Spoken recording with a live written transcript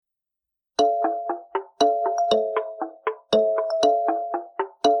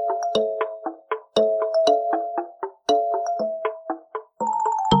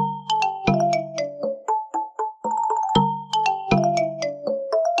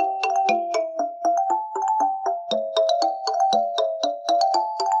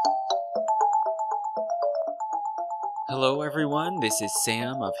Hello, everyone. This is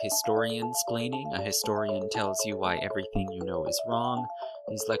Sam of Historiansplaining. A historian tells you why everything you know is wrong.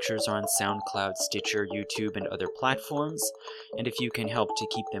 These lectures are on SoundCloud, Stitcher, YouTube, and other platforms. And if you can help to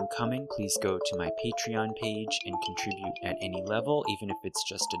keep them coming, please go to my Patreon page and contribute at any level, even if it's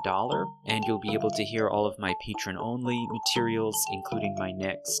just $1. And you'll be able to hear all of my patron-only materials, including my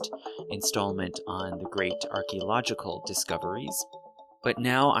next installment on the great archaeological discoveries. But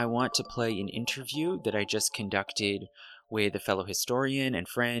now I want to play an interview that I just conducted with a fellow historian and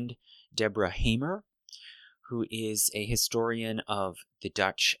friend, Deborah Hamer, who is a historian of the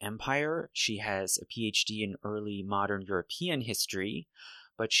Dutch Empire. She has a PhD in early modern European history,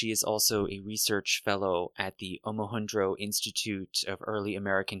 but she is also a research fellow at the Omohundro Institute of Early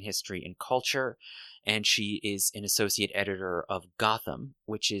American History and Culture, and she is an associate editor of Gotham,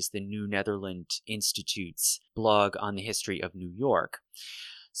 which is the New Netherland Institute's blog on the history of New York.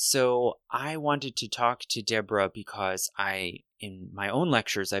 So I wanted to talk to Deborah because in my own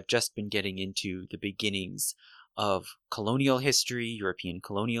lectures, I've just been getting into the beginnings of colonial history, European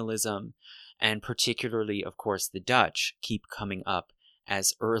colonialism, and particularly, of course, the Dutch keep coming up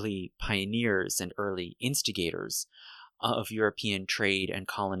as early pioneers and early instigators of European trade and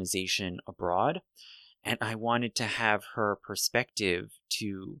colonization abroad. And I wanted to have her perspective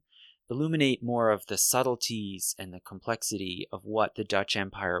to illuminate more of the subtleties and the complexity of what the Dutch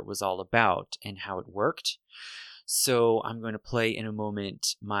Empire was all about and how it worked. So I'm going to play in a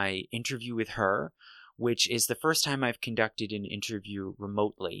moment my interview with her, which is the first time I've conducted an interview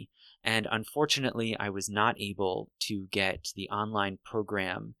remotely. And unfortunately, I was not able to get the online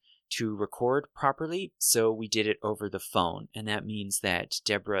program to record properly, so we did it over the phone. And that means that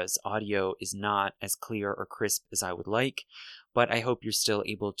Deborah's audio is not as clear or crisp as I would like, but I hope you're still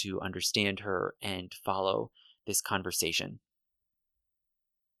able to understand her and follow this conversation.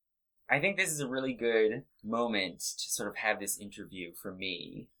 I think this is a really good moment to sort of have this interview for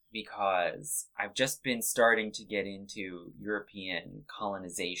me, because I've just been starting to get into European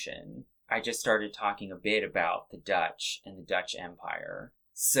colonization. I just started talking a bit about the Dutch and the Dutch Empire.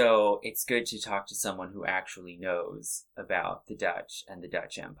 So it's good to talk to someone who actually knows about the Dutch and the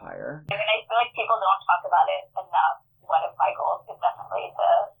Dutch Empire. I mean, I feel like people don't talk about it enough. One of my goals is definitely to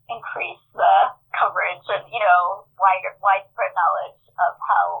increase the coverage and, widespread knowledge of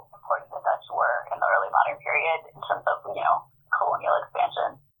how important the Dutch were in the early modern period in terms of, colonial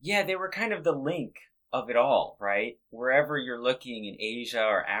expansion. Yeah, they were kind of the link of it all, right? Wherever you're looking in Asia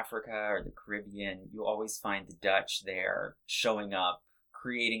or Africa or the Caribbean, you always find the Dutch there showing up,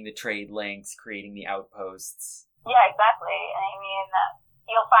 creating the trade links, creating the outposts. Yeah, exactly. And I mean,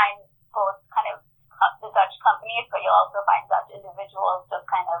 you'll find both kind of the Dutch companies, but you'll also find Dutch individuals just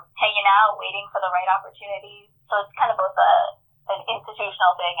kind of hanging out, waiting for the right opportunities. So it's kind of both an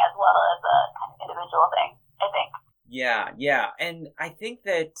institutional thing as well as a kind of individual thing, I think. Yeah. And I think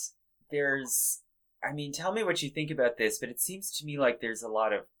that tell me what you think about this, but it seems to me like there's a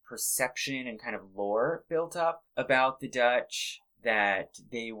lot of perception and kind of lore built up about the Dutch, that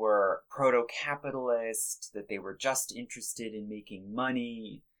they were proto-capitalist, that they were just interested in making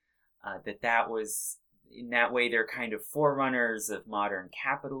money, that was, in that way, they're kind of forerunners of modern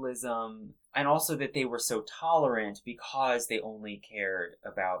capitalism, and also that they were so tolerant because they only cared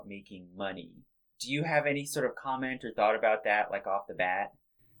about making money. Do you have any sort of comment or thought about that, like off the bat?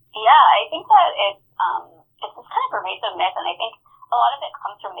 Yeah, I think that it's this kind of pervasive myth, and I think a lot of it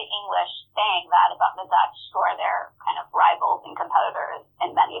comes from the English saying that about the Dutch, who are their kind of rivals and competitors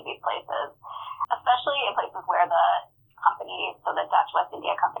in many of these places, especially in places where the companies, so the Dutch West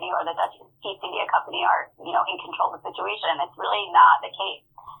India Company or the Dutch East India Company are, in control of the situation. It's really not the case.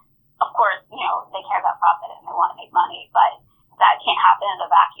 Of course, they care about profit and they want to make money, but that can't happen in a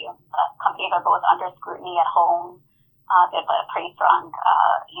vacuum. Companies are both under scrutiny at home. There's a pretty strong,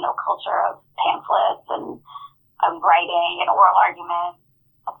 culture of pamphlets and writing and oral arguments,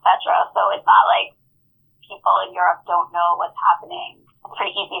 etc. So it's not like people in Europe don't know what's happening. It's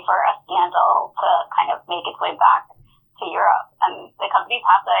pretty easy for a scandal to kind of make its way back to Europe. And the companies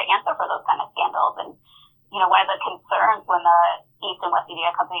have to answer for those kind of scandals. And, one of the concerns when the East and West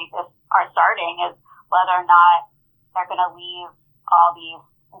India companies are starting is whether or not they're going to leave all these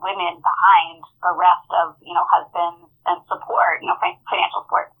women behind, bereft of, husbands and support, financial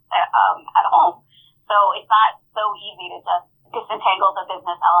support at home. So it's not so easy to just disentangle the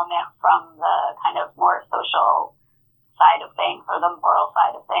business element from the kind of more social side of things or the moral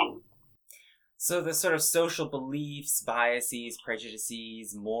side of things. So the sort of social beliefs, biases,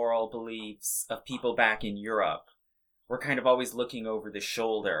 prejudices, moral beliefs of people back in Europe were kind of always looking over the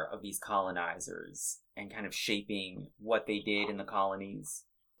shoulder of these colonizers and kind of shaping what they did in the colonies.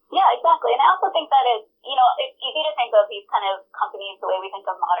 Yeah, exactly. And I also think that it's easy to think of these kind of companies the way we think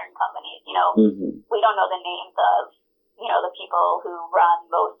of modern companies. We don't know the names of, the people who run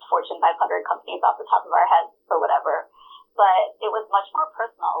most Fortune 500 companies off the top of our heads or whatever. But it was much more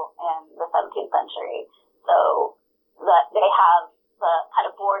personal in the 17th century. So that they have the kind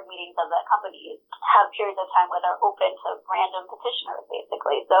of board meetings of the companies have periods of time where they're open to random petitioners,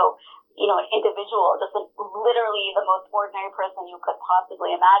 basically. So, an individual, just literally the most ordinary person you could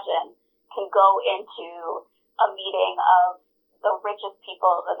possibly imagine, can go into a meeting of the richest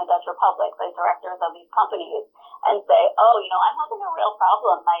people in the Dutch Republic, the directors of these companies, and say, oh, I'm having a real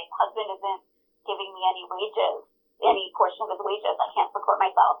problem. My husband isn't giving me any wages, any portion of his wages. I can't support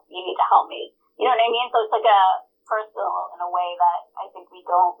myself. You need to help me. You know what I mean? So it's like a personal in a way that I think we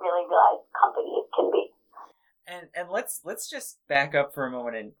don't really realize companies can be. And let's just back up for a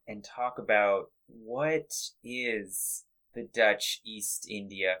moment and talk about what is the Dutch East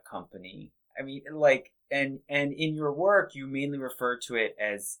India Company. I mean, and in your work you mainly refer to it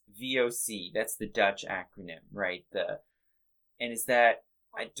as VOC. That's the Dutch acronym, right? And is that,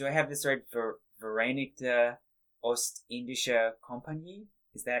 do I have this right, for Verenigde Oost-Indische Compagnie?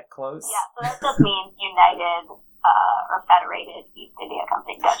 Is that close? Yeah, so that just means United or Federated East India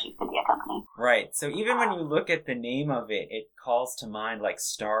Company, Dutch East India Company. Right. So even when you look at the name of it, it calls to mind like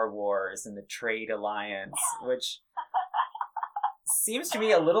Star Wars and the Trade Alliance, which seems to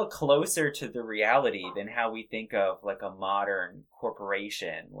be a little closer to the reality than how we think of like a modern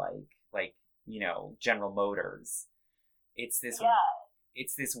corporation, like General Motors. It's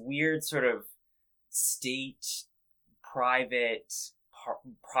this weird sort of state private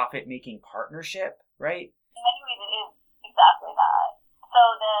profit-making partnership, right? In many ways, it is exactly that. So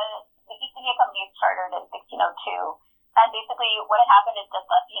the East India Company was chartered in 1602, and basically what had happened is just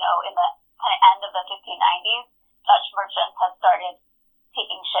that, in the kind of end of the 1590s, Dutch merchants had started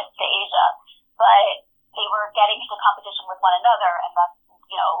taking ships to Asia, but they were getting into competition with one another, and thus,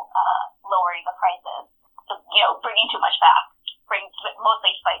 lowering the prices. So, bringing too much back,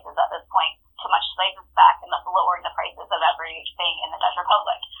 mostly spices at this point, too much spices back, and thus lowering the prices of everything in the Dutch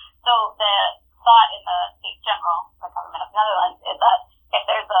Republic. So the thought in the States General, the government of the Netherlands, is that if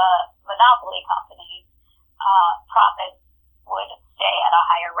there's a monopoly company, profits would stay at a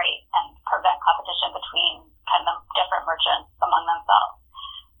higher rate and prevent competition between kind of different merchants among themselves.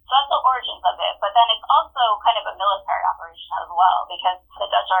 So that's the origins of it. But then it's also kind of a military operation as well, because the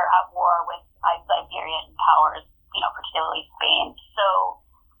Dutch are at war with Iberian powers, particularly Spain. So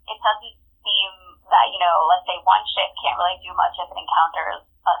it doesn't seem that, let's say one ship can't really do much if it encounters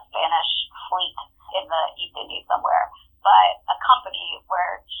a Spanish fleet in the East Indies somewhere. But a company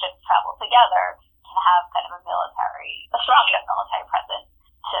where ships travel together can have kind of a strong enough military presence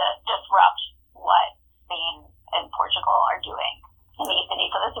to disrupt what Spain and Portugal are doing in the East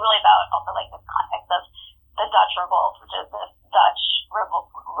Indies. So this is really about also like this context of the Dutch revolt, which is this Dutch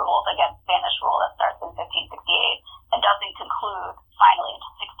revolt against Spanish rule that starts in 1568 and doesn't conclude finally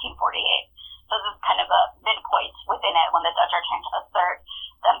until 1648. So this is kind of a midpoint within it when the Dutch are trying to assert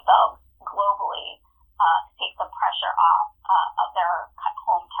themselves globally to take some pressure off of their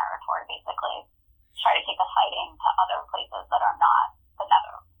home territory, basically. Try to take the fighting to other places that are not the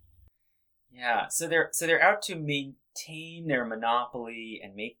Netherlands. Yeah, so they're out to maintain their monopoly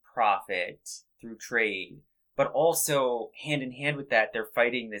and make profit through trade, but also hand in hand with that, they're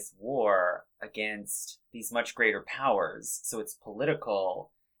fighting this war against these much greater powers. So it's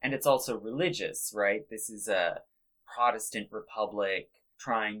political and it's also religious, right? This is a Protestant republic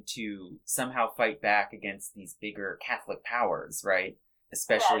trying to somehow fight back against these bigger Catholic powers, right?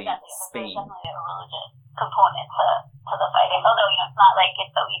 Especially Spain. There's definitely a religious component to the fighting. Although, it's not like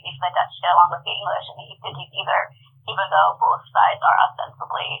it's so easy for the Dutch to get along with the English in the East Indies either, even though both sides are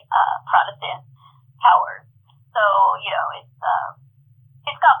ostensibly Protestant powers. So,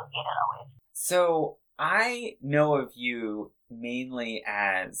 it's complicated always. So I know of you mainly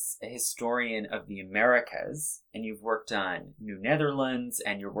as a historian of the Americas, and you've worked on New Netherlands,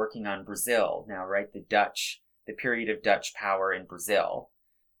 and you're working on Brazil now, right? The period of Dutch power in Brazil.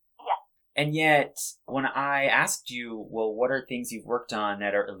 Yeah. And yet, when I asked you, well, what are things you've worked on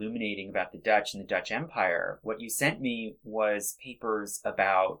that are illuminating about the Dutch and the Dutch Empire, what you sent me was papers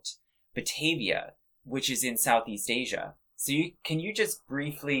about Batavia, which is in Southeast Asia. So can you just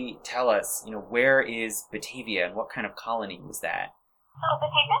briefly tell us, where is Batavia and what kind of colony was that? So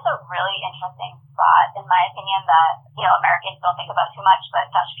Batavia is a really interesting spot, in my opinion, that, Americans don't think about too much, but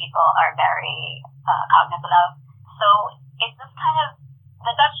Dutch people are very cognizant of. So it's this kind of,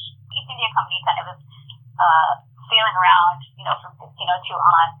 the Dutch East India Company kind of is sailing around, from 1602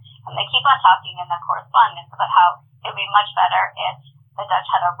 on, and they keep on talking in their correspondence about how it would be much better if the the Dutch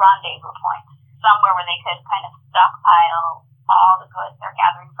had a rendezvous point, somewhere where they could kind of stockpile all the goods they're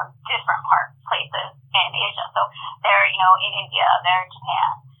gathering from different places in Asia. So they're, in India, they're in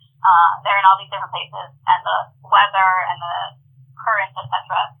Japan, they're in all these different places, and the weather and the currents, etc.,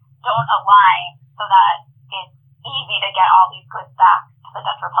 don't align so that it's easy to get all these goods back to the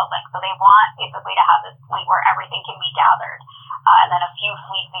Dutch Republic. So they want basically to have this point where everything can be gathered, and then a few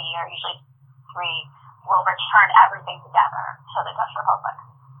fleets a year, usually 3, will return everything together to the Dutch Republic.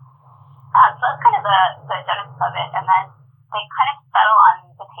 So that's kind of the genesis of it, and then they kind of settle on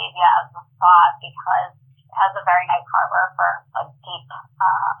Batavia as the spot because it has a very nice harbor for deep,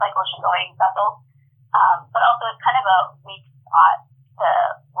 ocean-going vessels, but also it's kind of a weak spot. The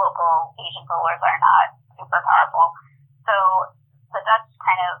local Asian rulers are not super powerful, so the Dutch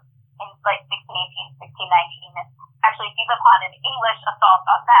kind of, in 1618, 1619, actually seize upon an English assault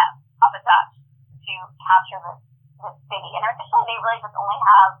on them, on the Dutch, to capture this city. And initially they really just only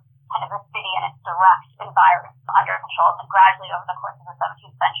have kind of the city and its direct environment under control, and gradually over the course of the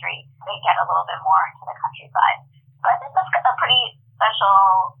 17th century, they get a little bit more into the countryside. But I think that's a pretty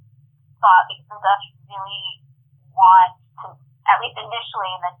special spot because the Dutch really want to, at least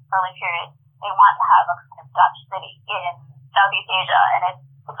initially in this early period, they want to have a kind of Dutch city in Southeast Asia, and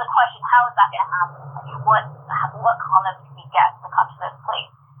it's a question, how is that going to happen? What colonists can we get to come to this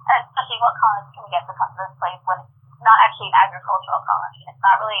place? And especially what colonists can we get to come to this place when it's not actually an agricultural colony? It's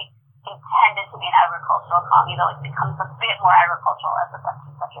not really intended to be an agricultural colony, though it becomes a bit more agricultural as the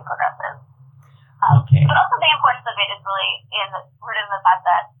 17th century progresses. Okay. But also the importance of it is really rooted in the fact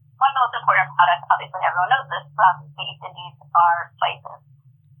that one of the most important products, obviously everyone knows this, from the East Indies are spices.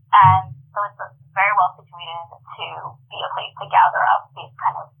 And so it's very well situated to be a place to gather up these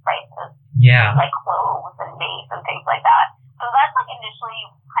kind of spices, like cloves and mace and things like that. So that's initially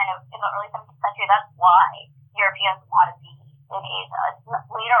kind of in the early 17th century, that's why Europeans want to be in Asia.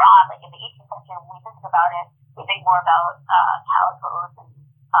 Later on, in the 18th century, when we think about it, we think more about calicos and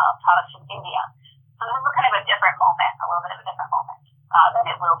products from India. So this is kind of a different moment, a little bit of a different moment than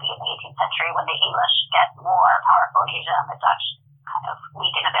it will be in the 18th century when the English get more powerful in Asia and the Dutch kind of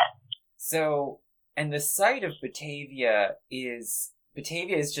weaken a bit. So, and the site of Batavia is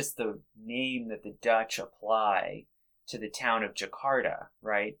just the name that the Dutch apply to the town of Jakarta,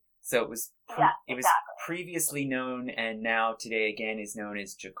 right? So it was previously known, and now today again is known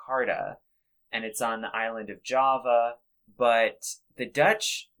as Jakarta, and it's on the island of Java, but the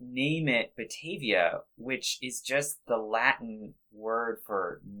Dutch name it Batavia, which is just the Latin word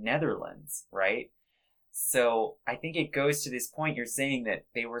for Netherlands, right? So I think it goes to this point you're saying that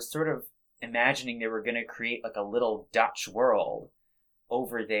they were sort of imagining they were going to create a little Dutch world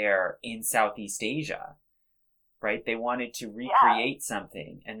over there in Southeast Asia, right? They wanted to recreate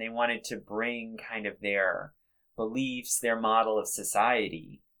something, and they wanted to bring kind of their beliefs, their model of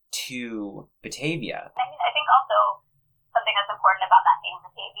society to Batavia. I think also something that's important about that name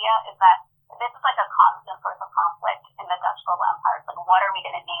Batavia is that this is a constant source of conflict in the Dutch global empire. It's what are we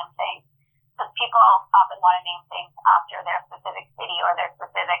going to name things? Because people often want to name things after their specific city or their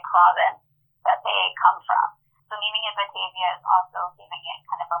specific province that they come from. So naming it Batavia is also giving it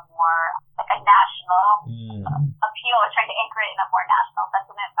kind of a more, a national appeal, or trying to anchor it in a more national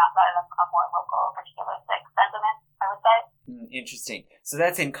sentiment rather than a more local, particularistic sentiment, I would say. Interesting. So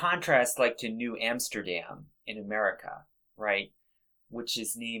that's in contrast to New Amsterdam in America, right? Which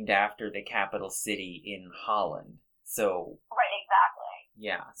is named after the capital city in Holland. So right, exactly.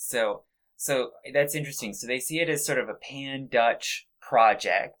 Yeah. So that's interesting. So they see it as sort of a pan-Dutch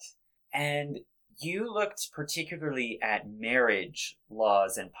project. And you looked particularly at marriage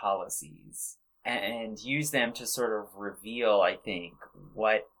laws and policies and used them to sort of reveal, I think,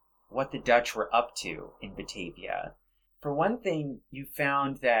 what the Dutch were up to in Batavia. For one thing, you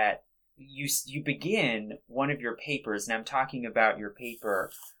found that you begin one of your papers, and I'm talking about your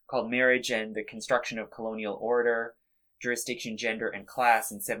paper called Marriage and the Construction of Colonial Order, Jurisdiction, Gender, and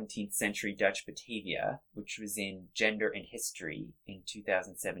Class in 17th Century Dutch Batavia, which was in Gender and History in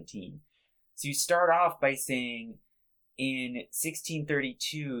 2017. So you start off by saying, in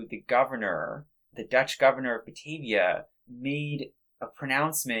 1632, the Dutch governor of Batavia, made a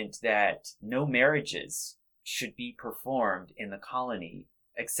pronouncement that no marriages should be performed in the colony,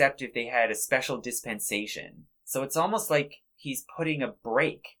 except if they had a special dispensation. So it's almost like he's putting a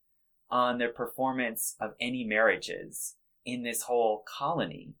brake on the performance of any marriages in this whole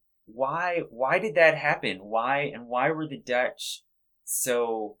colony. Why did that happen? Why were the Dutch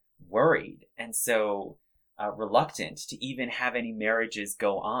so worried and so reluctant to even have any marriages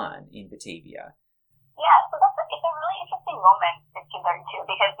go on in Batavia? Yeah, so it's a really interesting moment, 1632,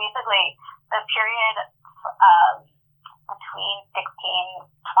 because basically the period between 16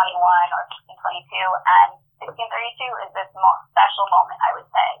 or 1622, and 1632 is this special moment, I would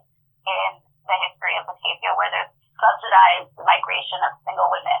say, in the history of Batavia, where there's subsidized migration of single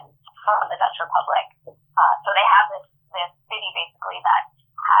women from the Dutch Republic. So they have this city basically that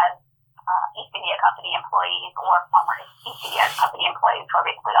has East India Company employees or former East India Company employees who are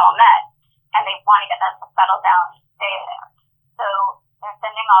basically all men, and they want to get them to settle down and stay there. So they're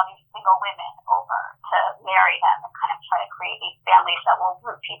sending all these single women over to marry them and kind of try to create these families that will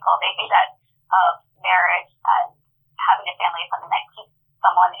root people. They think that marriage and having a family is something that keeps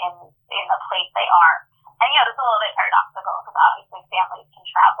someone in the place they are. And, this is a little bit paradoxical because obviously families can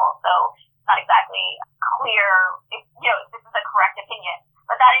travel, so it's not exactly clear if this is a correct opinion.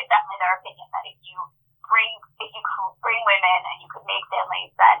 But that is definitely their opinion, that if you bring women and you could make families,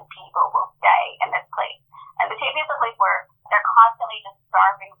 then people will stay in this place. And Batavia is a place where they're constantly just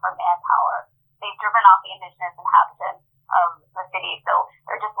starving for manpower. They've driven off the indigenous inhabitants of the city, so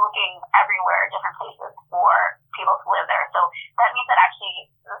they're just looking everywhere, different places for people to live there. So that means that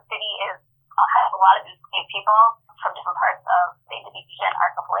actually the city has a lot of enslaved people from different parts of the Indonesian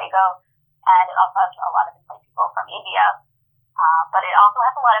archipelago, and it also has a lot of enslaved people from India. But it also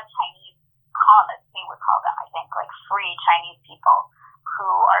has a lot of Chinese colonists, we would call them, I think, like free Chinese people who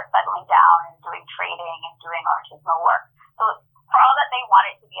are settling down and doing trading and doing artisanal work. So for all that they want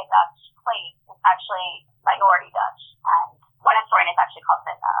it to be a Dutch place, it's actually minority Dutch. And one historian has actually called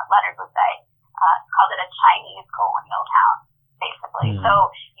it, Leonard would say, called it a Chinese colonial town, basically. So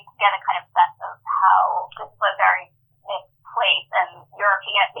you can get a kind of sense of how this is a very mixed place, and the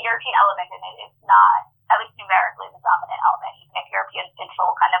European element in it is not, at least numerically, the dominant element, even if Europeans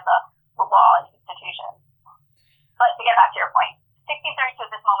control kind of the law and institutions. But to get back to your point, 1632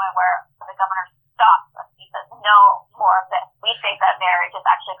 is this moment where the governor stops us. He says, no more of this. We think that marriage is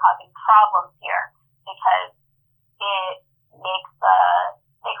actually causing problems here because it makes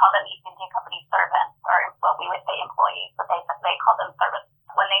they call them East India Company servants, or what we would say employees, but they call them servants.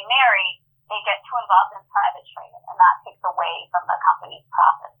 When they marry, they get too involved in private trade, and that takes away from the company's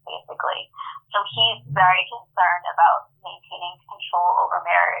profits, basically. So he's very concerned about maintaining control over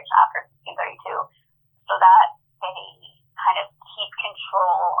marriage after 1632 so that they kind of keep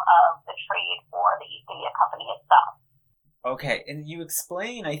control of the trade for the East India Company itself. Okay, and you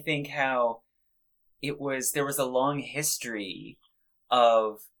explain, I think, how there was a long history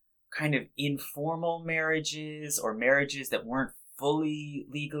of kind of informal marriages or marriages that weren't fully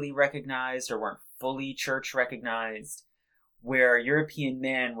legally recognized or weren't fully church recognized, where European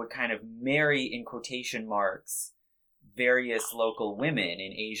men would kind of marry, in quotation marks, various local women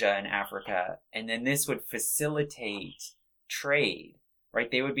in Asia and Africa, and then this would facilitate trade,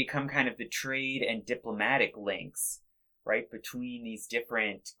 right? They would become kind of the trade and diplomatic links, right, between these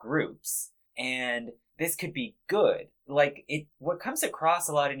different groups. And this could be good. What comes across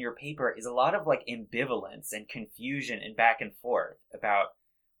a lot in your paper is a lot of ambivalence and confusion and back and forth about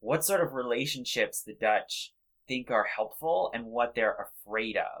what sort of relationships the Dutch think are helpful and what they're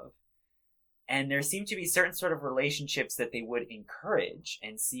afraid of. And there seem to be certain sort of relationships that they would encourage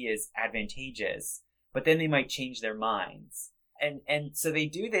and see as advantageous, but then they might change their minds. And so they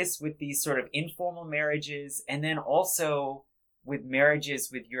do this with these sort of informal marriages, and then also with marriages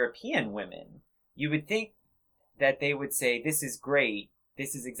with European women. You would think that they would say, this is great,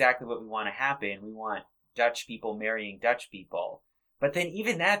 this is exactly what we want to happen, we want Dutch people marrying Dutch people. But then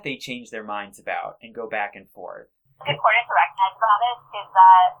even that they change their minds about and go back and forth. What's important to recognize about it is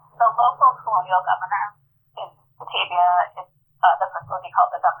that the local colonial governor in Batavia, the person would be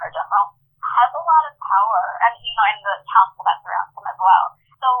called the Governor General, has a lot of power, and the council that surrounds him as well.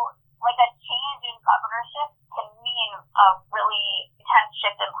 So a change in governorship can mean a really intense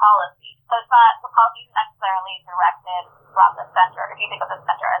shift in policy. So it's not, the policy isn't necessarily directed from the center. If you think of the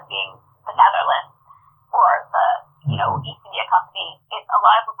center as being the Netherlands or the, East India Company, a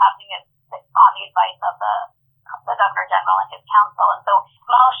lot of what's happening is on the advice of the Governor General and his council. And so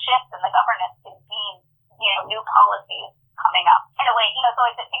small shifts in the governance can mean, new policies coming up. In a way, so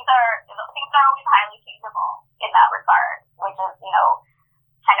things are always highly changeable in that regard, which is,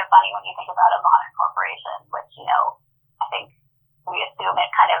 kind of funny when you think about a modern corporation, which, I think we assume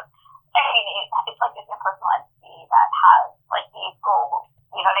it kind of, it's like this impersonal entity that has these goals,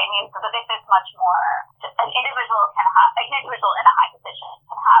 you know what I mean? So that this is much more, an individual in a high position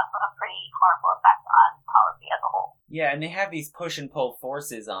can have a pretty powerful effect on policy as a whole. Yeah, and they have these push and pull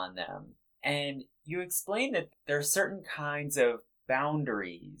forces on them. And you explain that there are certain kinds of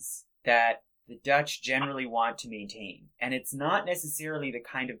boundaries that the Dutch generally want to maintain. And it's not necessarily the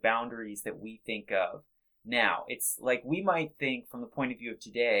kind of boundaries that we think of now. It's like we might think from the point of view of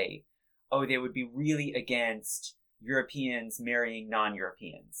today, they would be really against, Europeans marrying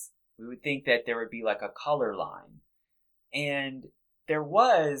non-Europeans. We would think that there would be like a color line. And there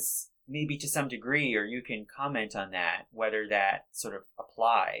was, maybe to some degree, or you can comment on that, whether that sort of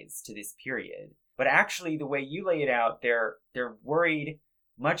applies to this period. But actually, the way you lay it out, they're worried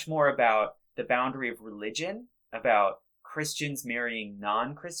much more about the boundary of religion, about Christians marrying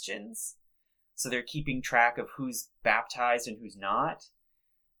non-Christians. So they're keeping track of who's baptized and who's not.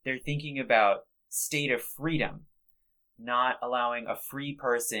 They're thinking about state of freedom, not allowing a free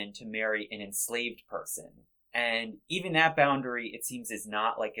person to marry an enslaved person. And even that boundary, it seems, is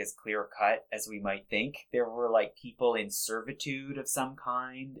not like as clear cut as we might think. There were like people in servitude of some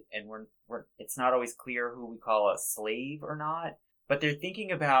kind, and it's not always clear who we call a slave or not. But they're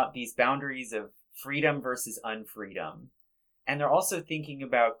thinking about these boundaries of freedom versus unfreedom. And they're also thinking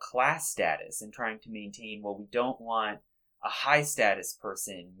about class status and trying to maintain, well, we don't want a high status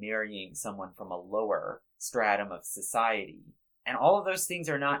person marrying someone from a lower stratum of society. And all of those things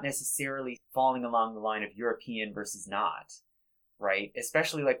are not necessarily falling along the line of European versus not, right?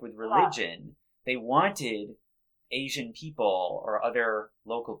 Especially like with religion, they wanted Asian people or other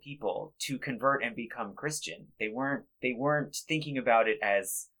local people to convert and become Christian. They weren't thinking about it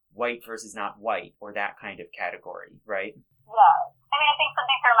as white versus not white or that kind of category, right? Yeah. I mean, I think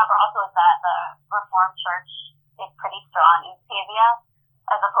something to remember also is that the Reformed Church is pretty strong in Batavia,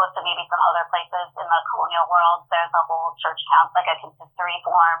 as opposed to maybe some other places in the colonial world. There's a whole church council, like a consistory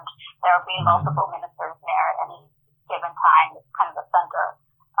formed. There will be multiple ministers there at any given time. It's kind of the center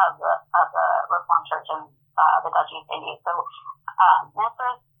of the Reformed Church in the Dutch East Indies. So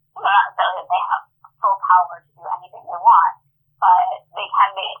ministers, not necessarily that they have full power to do anything they want, but they can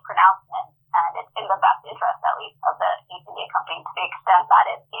make pronouncements, and it's in the best interest, at least, of the East India Company to the extent that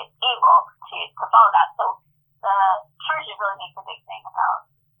it is able to follow that. So the church really makes a big thing about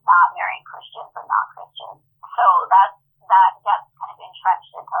not marrying Christians and not Christians. So that gets kind of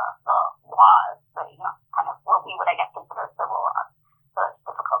entrenched into the laws, kind of what we would, I guess, consider civil laws. So it's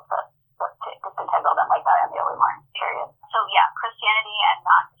difficult to disentangle them like that in the early modern period. So yeah, Christianity and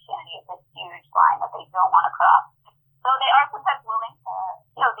non-Christianity is a huge line that they don't want to cross. So they are sometimes willing to,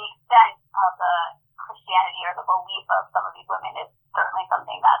 the extent of the Christianity or the belief of some of these women is certainly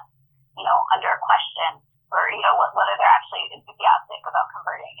something that's, under question, or, whether they're actually enthusiastic about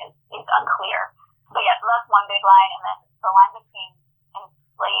converting is unclear. But yeah, so that's one big line. And then the line between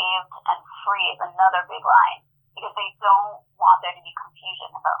enslaved and free is another big line, because they don't want there to be confusion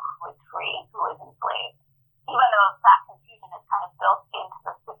about who is free and who is enslaved, even though that confusion is kind of built into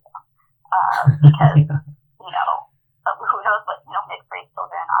the system. Because, who knows what, mixed race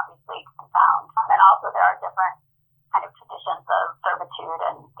children obviously can found. And then also there are different kind of traditions of servitude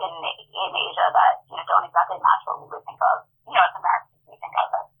and in Asia that, don't exactly match what we would think of, as Americans, we think of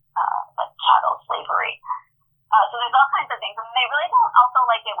as chattel slavery. So there's all kinds of things. And they really don't also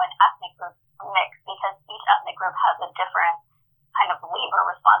like it when ethnic groups mix, because each ethnic group has a different kind of labor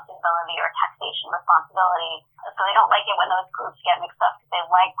responsibility or taxation responsibility. So they don't like it when those groups get mixed up, because they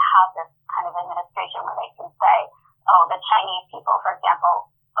like to have this kind of administration where they can say, oh, the Chinese people, for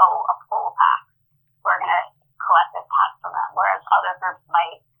example, owe a poll tax. We're going to collect this tax from them, whereas other groups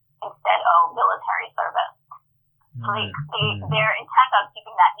might instead owe military service. So they're intent on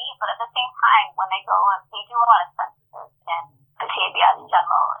keeping that neat, but at the same time, when they go, they do a lot of censuses in Batavia in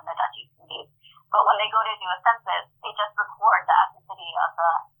general, in the Dutch East Indies. But when they go to do a census, they just record the ethnicity of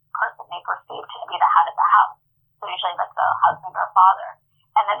the person they perceive to be the head of the house. So usually like the husband or father.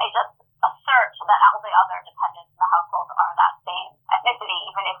 And then they just assert that all the other dependents in the household are that same ethnicity,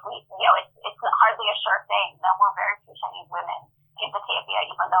 even if it's hardly a sure thing. There were very few Chinese women in Batavia,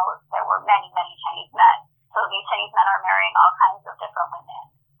 even though there were many, many Chinese men. So these Chinese men are marrying all kinds of different women,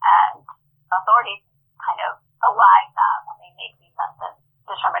 and authorities kind of align that when they make these census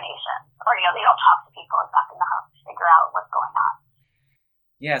determinations. Or, they don't talk to people exactly in the house to figure out what's going on.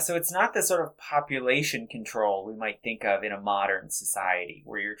 Yeah, so it's not the sort of population control we might think of in a modern society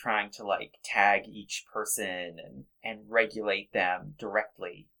where you're trying to tag each person and regulate them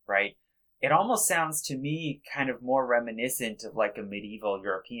directly, right? It almost sounds to me kind of more reminiscent of a medieval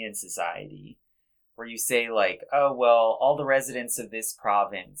European society where you say oh, well, all the residents of this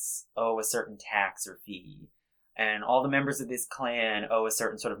province owe a certain tax or fee, and all the members of this clan owe a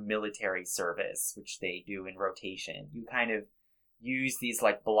certain sort of military service, which they do in rotation. You kind of use these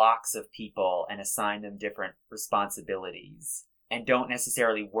blocks of people and assign them different responsibilities and don't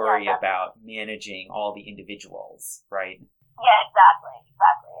necessarily worry about managing all the individuals, right? Yeah, exactly.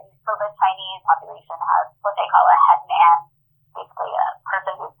 And so the Chinese population has what they call a head man, basically a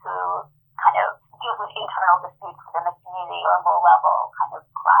person who kind of deals with internal disputes within the community or low-level kind of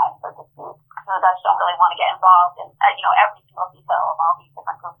crimes or disputes. So Dutch don't really want to get involved in, every single detail of all these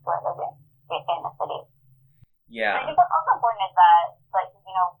different groups who are living in the city. Yeah. But I think what's also important is that,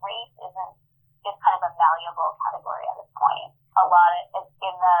 race is kind of a malleable category at this point. A lot of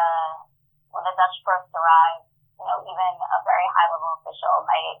when the Dutch first arrived, even a very high level official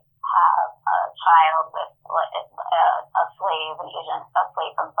might have a child with a slave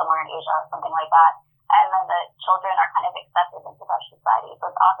from somewhere in Asia or something like that. And then the children are kind of accepted into Dutch society. So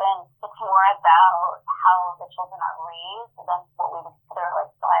it's more about how the children are raised than what we would consider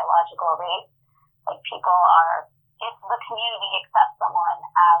like biological race. Like if the community accepts someone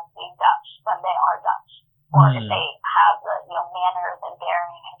as being Dutch, then they are Dutch. Or if they have the, manners and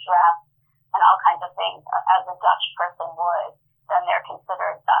bearing and dress and all kinds of things as a Dutch person would, then they're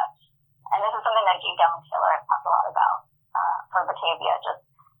considered Dutch. And this is something that G. Gellman Taylor has talked a lot about for Batavia, just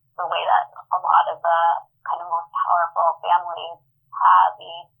the way that a lot of the kind of most powerful families have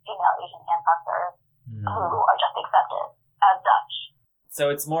these female Asian ancestors who are just accepted as Dutch. So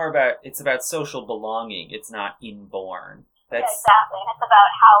it's about social belonging. It's not inborn. Yeah, exactly. And it's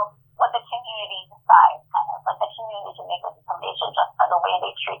about what the community decides, kind of like the community can make a determination just by the way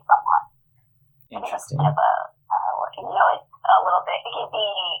they treat someone. Interesting. Kind of it's a little bit, it can be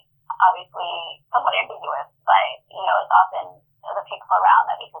obviously somewhat ambiguous, but, it's often the people around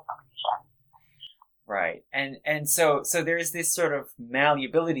that make the determination. Right. And so there's this sort of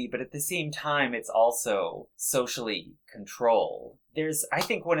malleability, but at the same time, it's also socially controlled. There's, I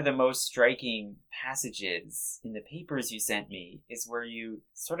think, one of the most striking passages in the papers you sent me is where you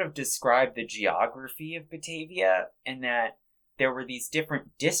sort of describe the geography of Batavia and that there were these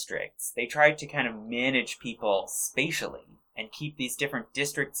different districts. They tried to kind of manage people spatially and keep these different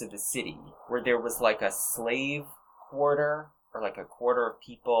districts of the city where there was like a slave quarter or like a quarter of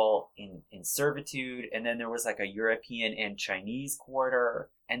people in servitude, and then there was like a European and Chinese quarter,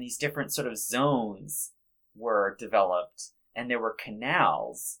 and these different sort of zones were developed, and there were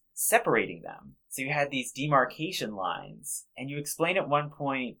canals separating them. So you had these demarcation lines, and you explain at one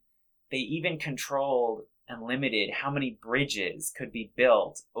point they even controlled and limited how many bridges could be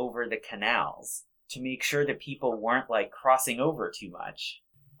built over the canals to make sure that people weren't like crossing over too much.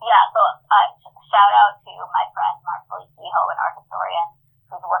 Yeah, so shout out to my friend Marcely Kehoe, an art historian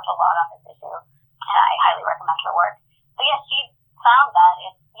who's worked a lot on this issue, and I highly recommend her work. So yeah, she found that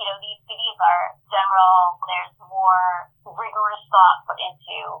these cities are general, there's more rigorous thought put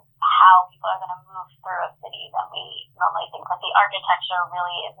into how people are going to move through a city than we normally think. Like the architecture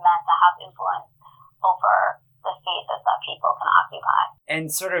really is meant to have influence over the spaces that people can occupy.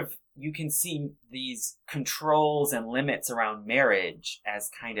 And sort of you can see these controls and limits around marriage as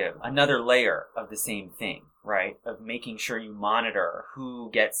kind of another layer of the same thing, right? Of making sure you monitor who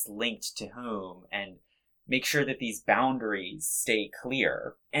gets linked to whom and make sure that these boundaries stay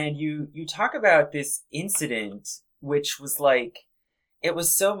clear. And you talk about this incident, which was like, it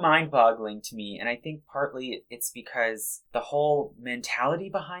was so mind-boggling to me, and I think partly it's because the whole mentality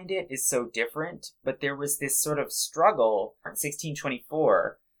behind it is so different, but there was this sort of struggle in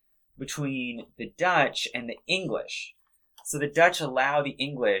 1624 between the Dutch and the English. So the Dutch allow the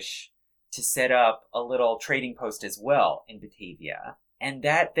English to set up a little trading post as well in Batavia, and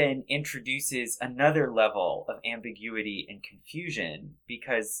that then introduces another level of ambiguity and confusion,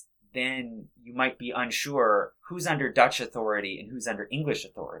 because then you might be unsure who's under Dutch authority and who's under English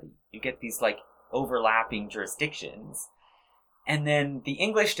authority. You get these like overlapping jurisdictions. And then the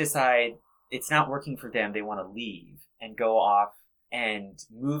English decide it's not working for them. They want to leave and go off and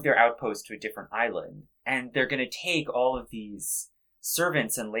move their outpost to a different island. And they're going to take all of these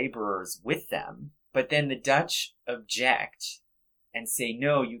servants and laborers with them. But then the Dutch object and say,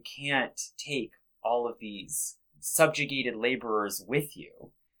 no, you can't take all of these subjugated laborers with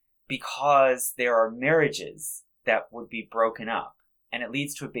you, because there are marriages that would be broken up, and it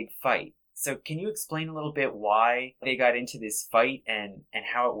leads to a big fight. So can you explain a little bit why they got into this fight and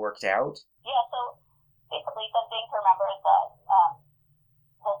how it worked out? Yeah, so basically something to remember is that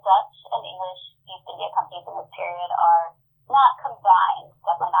the Dutch and English East India Companies in this period are not combined,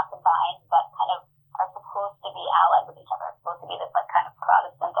 definitely not combined, but kind of are supposed to be allied with each other. It's supposed to be this like kind of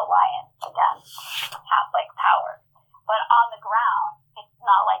Protestant alliance against Catholic power. But on the ground, it's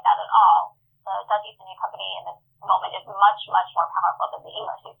not like that at all. The Dutch East India Company in this moment is much, much more powerful than the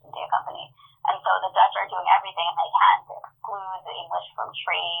English East India Company. And so the Dutch are doing everything they can to exclude the English from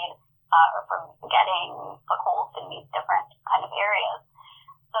trade or from getting footholds in these different kind of areas.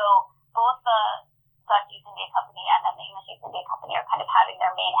 So both the Dutch East India Company and then the English East India Company are kind of having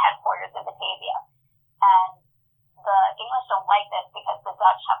their main headquarters in Batavia. And the English don't like this because the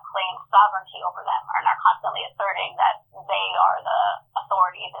Dutch have claimed sovereignty over them and are constantly asserting that they are the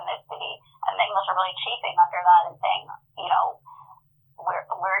authorities in this city. And the English are really chafing under that and saying,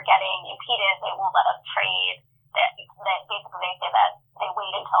 we're getting impeded. They won't let us trade. That basically they say that they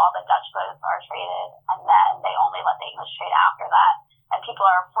wait until all the Dutch goods are traded, and then they only let the English trade after that. And people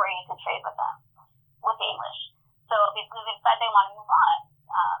are afraid to trade with them, with the English. So basically they decide they want to move on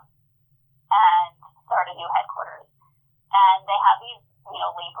and start a new headquarters. And they have these,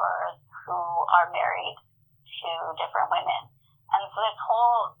 laborers who are married to different women. And so this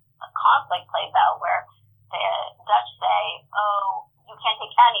whole conflict plays out where the Dutch say, oh, you can't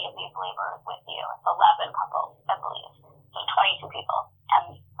take any of these laborers with you. It's 11 couples, I believe. So 22 people,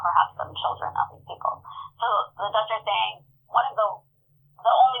 and perhaps some children of these people. So the Dutch are saying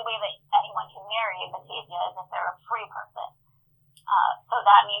the only way that anyone can marry in Batavia is if they're a free person. So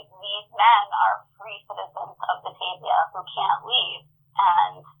that means these men are free citizens of Batavia who can't leave,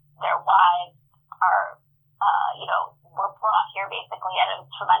 and their wives are, were brought here basically at a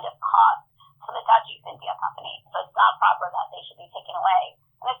tremendous cost to the Dutch East India Company. So it's not proper that they should be taken away.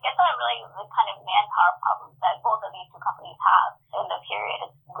 And this gets at really the kind of manpower problems that both of these two companies have in the period.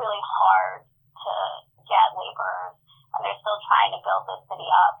 It's really hard to get laborers, and they're still trying to build this city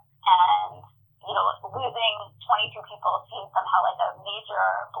up. And, losing 22 people seems somehow like a major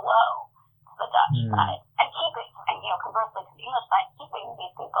blow to the Dutch side. And conversely to the English side, keeping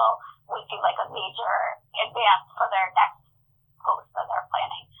these people would seem like a major advance for their next post that they're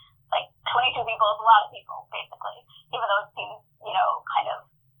planning. Like 22 people is a lot of people, basically, even though it seems, kind of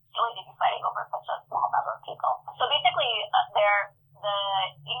silly to be fighting over such a small number of people. So basically, the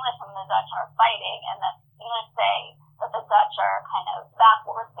English and the Dutch are fighting, and the English say that the Dutch are kind of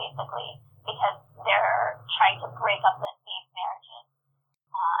backwards, basically, because they're trying to break up these marriages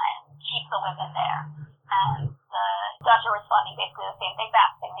and keep the women there. And the Dutch are responding basically the same thing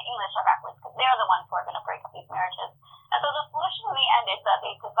back, saying the English are backwards because they're the ones who are going to break up these marriages. And so the solution in the end is that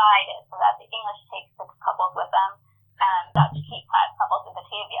they divide it so that the English take 6 couples with them and Dutch keep 5 couples in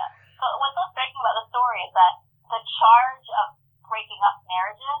Batavia. So what's so striking about the story is that the charge of breaking up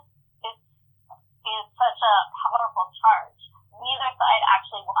marriages is such a powerful charge. Neither side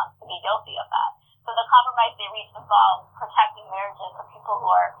actually wants to be guilty of that. So the compromise they reach involves protecting marriages of people who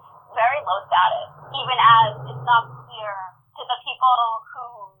are very low status, even as it's not clear to the people who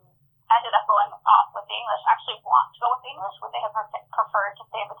ended up going off with the English actually want to go with the English. Would they have preferred to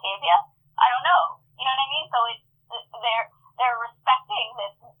stay in Batavia? I don't know. You know what I mean? So they're respecting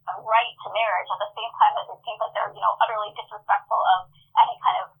this right to marriage at the same time as it seems like they're utterly disrespectful of any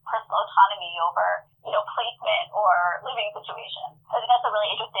kind of personal autonomy over placement or living situation. So I think that's a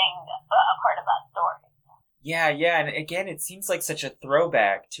really interesting part of that story. Yeah, and again, it seems like such a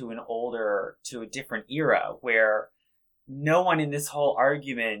throwback to a different era where no one in this whole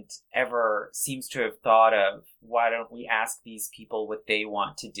argument ever seems to have thought of, why don't we ask these people what they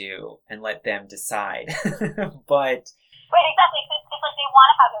want to do and let them decide? But right, exactly. It's like they want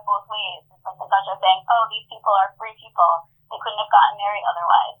to have it both ways. It's like the Dutch are saying, oh, these people are free people. They couldn't have gotten married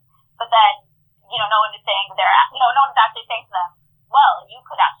otherwise. But then, no one is saying no one's actually saying to them, well, you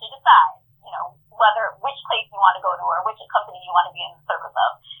could actually decide, which place you want to go to or which company you want to be in the service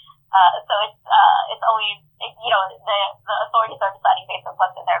of. So it's always, the authorities are deciding based on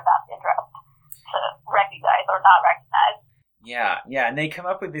what's in their best interest to recognize or not recognize. Yeah, and they come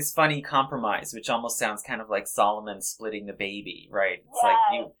up with this funny compromise, which almost sounds kind of like Solomon splitting the baby, right? It's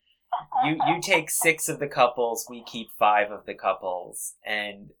like you take 6 of the couples, we keep 5 of the couples,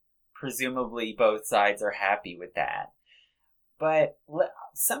 and presumably both sides are happy with that. But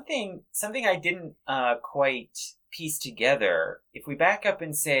something I didn't quite piece together, if we back up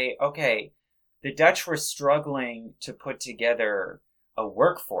and say, okay, the Dutch were struggling to put together a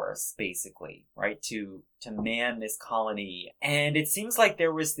workforce, basically, right, to man this colony, and it seems like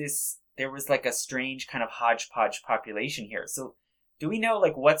there was like a strange kind of hodgepodge population here. So do we know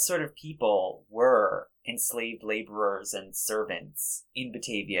what sort of people were enslaved laborers and servants in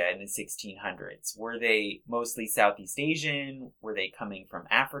Batavia in the 1600s? Were they mostly Southeast Asian? Were they coming from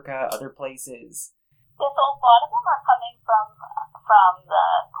Africa, other places? So a lot of them are coming from the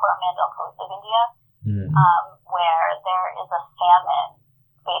Coromandel coast of India, where there is a famine,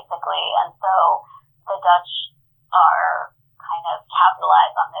 basically, and so the Dutch are kind of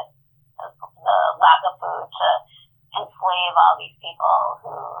capitalize on this, the lack of food, to enslave all these people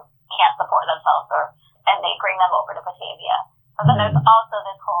who can't support themselves, and they bring them over to Batavia. So then there's also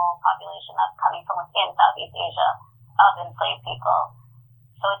this whole population that's coming from within Southeast Asia of enslaved people.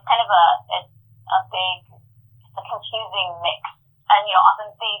 So it's kind of a confusing mix. And,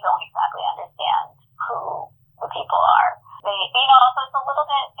 often they don't exactly understand who the people are. Also it's a little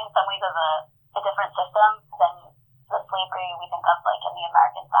bit, in some ways, of a different system than the slavery we think of, in the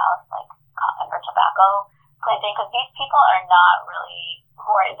American South, cotton or tobacco planting, because these people are not really, who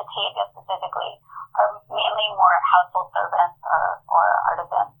are in Batavia specifically, are mainly more household servants or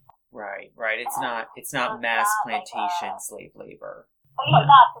artisans. Right. It's not mass plantation slave labor. But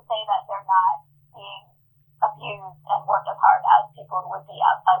not to say that they're not being abused and worked as hard as people who would be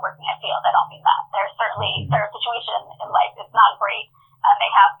outside working in fields. I don't mean that. There's certainly their situation in life is not great, and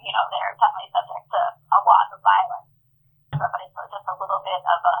they have, they're definitely subject to a lot of violence. But it's just a little bit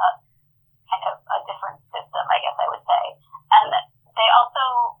of a kind of a different system, I guess I would say. And they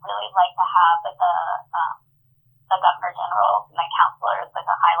also really like to have the governor generals and the counselors, like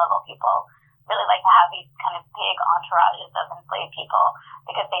the high level people, really like to have these kind of big entourages of enslaved people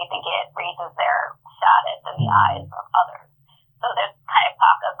because they think it raises their status in the eyes of others. So there's kind of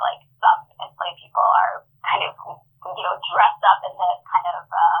talk of like some enslaved people are kind of, dressed up in this kind of,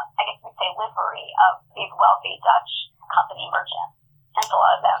 I guess we'd say, livery of these wealthy Dutch company merchants. And so a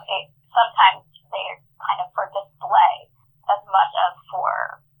lot of them, sometimes they're kind of for display as much as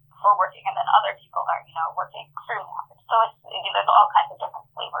for working, and then other people are, working extremely hard. So there's all kinds of different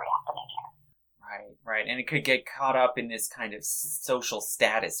slavery happening here. Right. And it could get caught up in this kind of social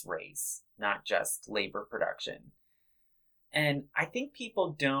status race, not just labor production. And I think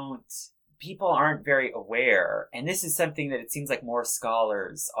people aren't very aware, and this is something that it seems like more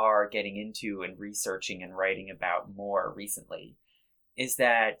scholars are getting into and researching and writing about more recently, is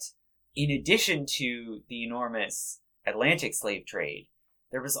that in addition to the enormous Atlantic slave trade,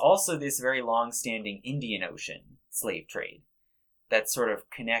 there was also this very long-standing Indian Ocean slave trade that sort of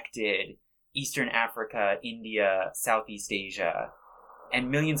connected Eastern Africa, India, Southeast Asia, and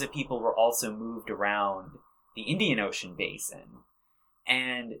millions of people were also moved around the Indian Ocean basin.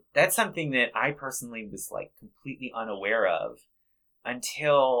 And that's something that I personally was like completely unaware of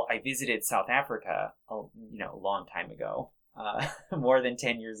until I visited South Africa, a long time ago, more than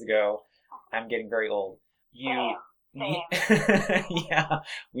 10 years ago. I'm getting very old. Same. Yeah,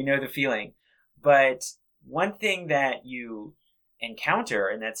 we know the feeling. But one thing that you encounter,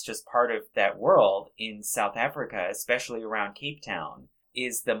 and that's just part of that world in South Africa, especially around Cape Town,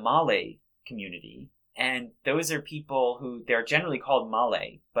 is the Malay community. And those are people who, they're generally called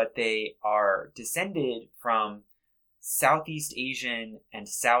Malay, but they are descended from Southeast Asian and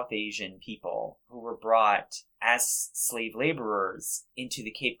South Asian people who were brought as slave laborers into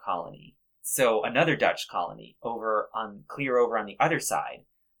the Cape Colony. So another Dutch colony clear over on the other side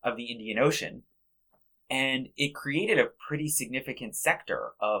of the Indian Ocean. And it created a pretty significant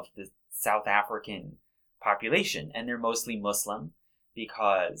sector of the South African population. And they're mostly Muslim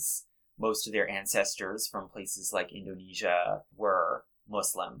because most of their ancestors from places like Indonesia were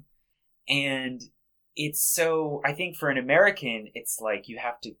Muslim. And it's so, I think for an American, it's like you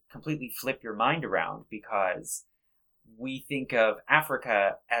have to completely flip your mind around because we think of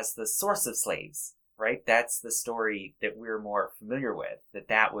Africa as the source of slaves, right? That's the story that we're more familiar with,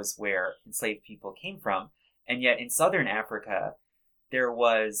 that was where enslaved people came from. And yet in Southern Africa, there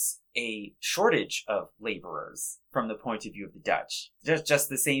was a shortage of laborers from the point of view of the Dutch. Just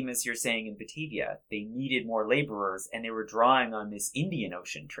the same as you're saying in Batavia. They needed more laborers, and they were drawing on this Indian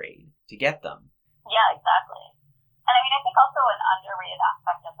Ocean trade to get them. Yeah, exactly. And I think also an underrated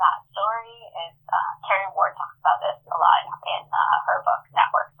aspect of that story is, Carrie Ward talks about this a lot in her book,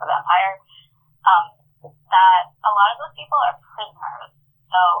 Networks of Empire, that a lot of those people are prisoners.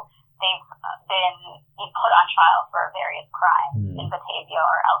 So they've been put on trial for various crimes in Batavia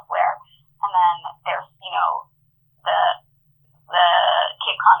or elsewhere. And then there's, the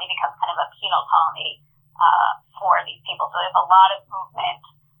Cape Colony becomes kind of a penal colony for these people. So there's a lot of movement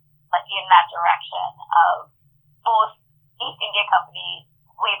in that direction of both East India Company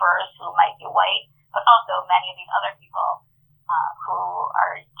laborers who might be white, but also many of these other people who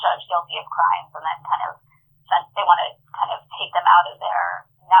are judged guilty of crimes, and then they want to kind of take them out of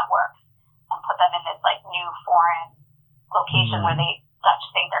their networks and put them in this new foreign location where they Dutch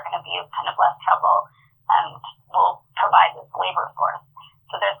think they're going to be kind of less trouble and will provide this labor force.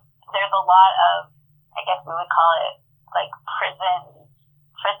 So there's a lot of, I guess we would call it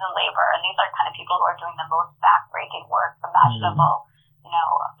prison labor, and these are kind of people who are doing the most backbreaking work imaginable,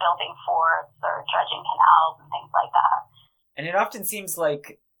 building forts or dredging canals and things like that. And it often seems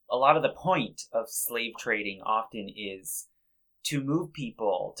like a lot of the point of slave trading often is to move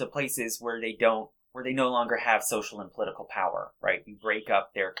people to places where they no longer have social and political power, right? You break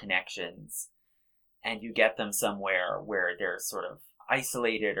up their connections and you get them somewhere where they're sort of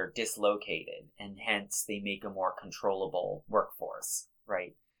isolated or dislocated, and hence they make a more controllable workforce,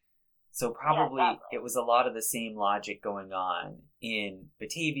 right? So probably it was a lot of the same logic going on in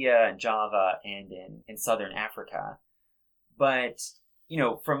Batavia and Java and in Southern Africa. But,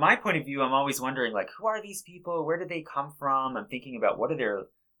 from my point of view, I'm always wondering, like, who are these people? Where did they come from? I'm thinking about what are their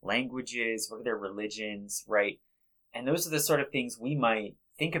languages? What are their religions, right? And those are the sort of things we might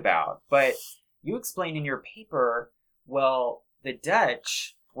think about. But you explain in your paper, well, the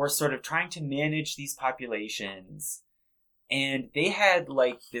Dutch were sort of trying to manage these populations, and they had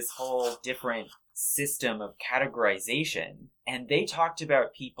like this whole different system of categorization, and they talked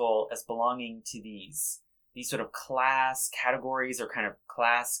about people as belonging to these sort of class categories, or kind of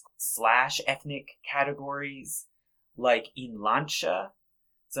class/ethnic categories, like Inlandsche.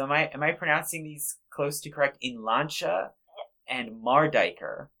 So am I pronouncing these close to correct? Inlandsche and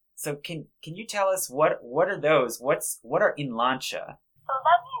Mardijker. So can you tell us what are those? What are Inlandsche? So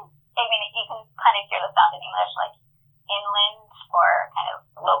that means, I mean, you can kind of hear the sound in English, like inland, for kind of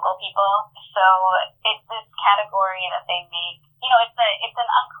local people. So it's this category that they make. It's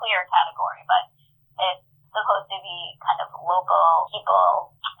an unclear category, but it's supposed to be kind of local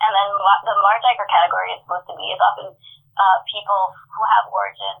people. And then the Mardijker category is often people who have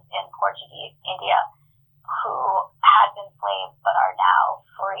origins in Portuguese India, who had been slaves but are now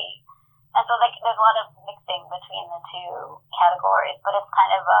free. And so there's a lot of mixing between the two categories, but it's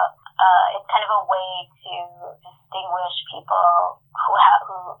kind of a way to distinguish people who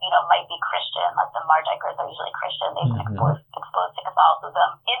might be Christian, like the Mardijkers are usually Christian. They've been exposed to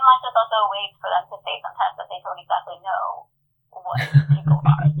Catholicism. Inlandsche is also a way for them to say sometimes that they don't exactly know what people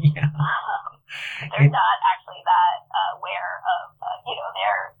are. They're not actually that aware of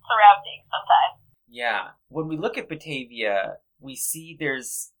their surroundings sometimes. Yeah. When we look at Batavia, we see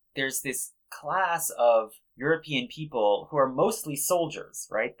there's this class of European people who are mostly soldiers,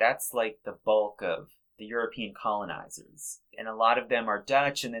 right? That's like the bulk of the European colonizers. And a lot of them are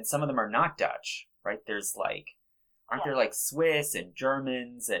Dutch, and then some of them are not Dutch, right? There's aren't there like Swiss and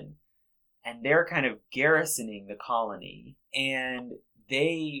Germans, and they're kind of garrisoning the colony, and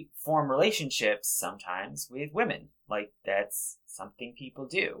they form relationships sometimes with women. Like, that's something people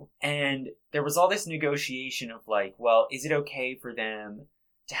do. And there was all this negotiation of like, well, is it okay for them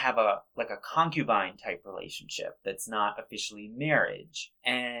to have a concubine type relationship that's not officially marriage?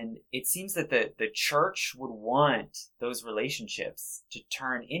 And it seems that the church would want those relationships to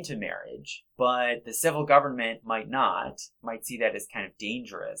turn into marriage, but the civil government might see that as kind of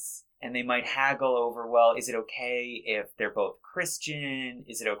dangerous. And they might haggle over, well, is it okay if they're both Christian?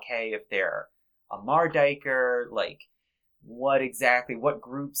 Is it okay if they're a Mardijker? Like, what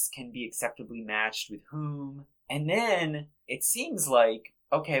groups can be acceptably matched with whom? And then it seems like,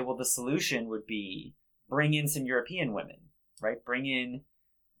 okay, well, the solution would be bring in some European women, right? Bring in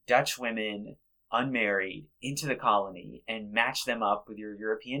Dutch women, unmarried, into the colony and match them up with your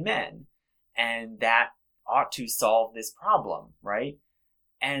European men. And that ought to solve this problem, right?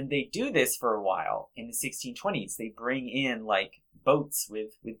 And they do this for a while in the 1620s. They bring in like boats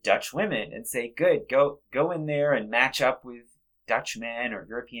with Dutch women and say, good, go in there and match up with Dutch men or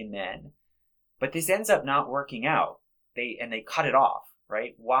European men. But this ends up not working out. They cut it off,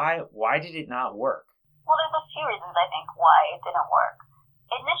 right? Why did it not work? Well, there's a few reasons, I think, why it didn't work.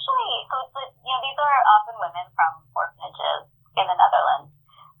 Initially, these are often women from orphanages in the Netherlands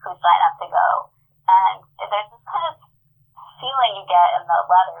who sign up to go. And there's this kind of feeling you get in the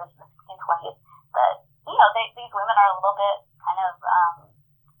letters in the 1620s that, these women are a little bit kind of,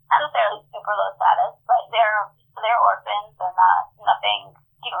 not necessarily super low status, but they're orphans. They're not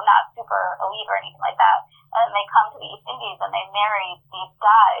super elite or anything like that. And they come to the East Indies and they marry these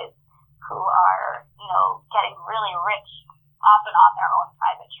guys who are, getting really rich, often on their own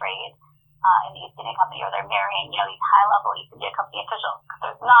private trade in the East India Company, or they're marrying, these high-level East India Company officials, because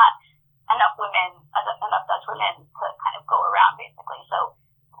there's not enough Dutch women to kind of go around, basically. So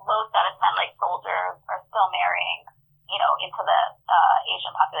low status men like soldiers are still marrying, into the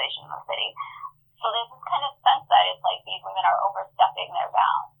Asian population in the city. So there's this kind of sense that it's like these women are overstepping their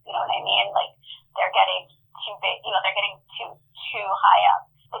bounds. You know what I mean? Like, they're getting too big. They're getting too high up.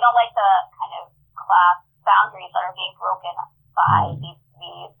 They don't like the kind of class boundaries that are being broken by these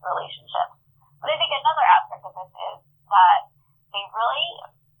relationships. But I think another aspect of this is that they really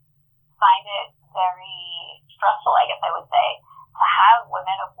find it very stressful, I guess I would say, to have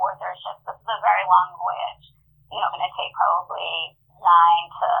women aboard their ships. This is a very long voyage, going to take probably 9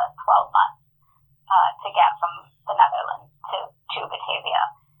 to 12 months to get from the Netherlands to Batavia.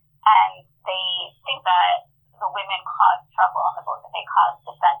 And they think that the women cause trouble on the boat, that they cause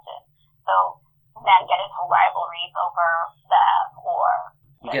dissension. So men get into rivalries over them, or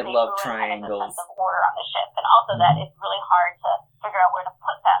you get love triangles. Kind of a sense of order on the ship, and also that it's really hard to figure out where to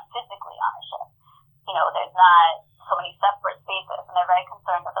put them physically on a ship. There's not so many separate spaces, and they're very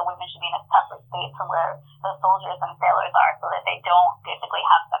concerned that the women should be in a separate space from where the soldiers and sailors are, so that they don't basically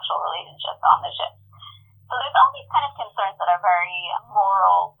have sexual relationships on the ship. So there's all these kind of concerns that are very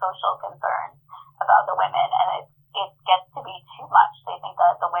moral, social concerns about the women, and it gets to be too much. They think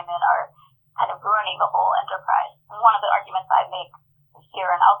that the women are kind of ruining the whole enterprise. And one of the arguments I make here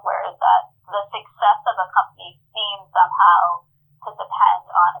and elsewhere is that the success of a company seems somehow to depend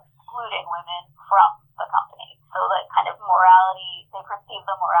on excluding women from the company. So that kind of morality, they perceive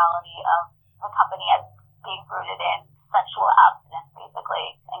the morality of the company as being rooted in sexual abstinence,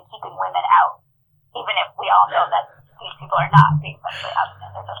 basically, and keeping women out. Even if we all know that these people are not being sexually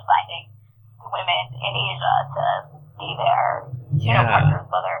abstinent, they're just finding women in Asia to be their partners,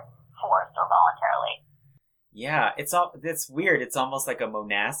 whether forced or voluntarily. Yeah, it's weird. It's almost like a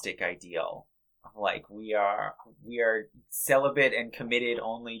monastic ideal. Like we are celibate and committed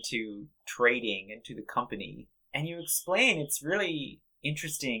only to trading and to the company. And you explain it's really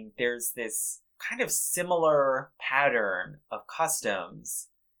interesting. There's this kind of similar pattern of customs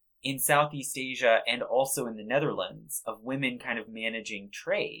in Southeast Asia and also in the Netherlands of women kind of managing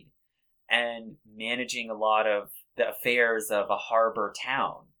trade and managing a lot of the affairs of a harbor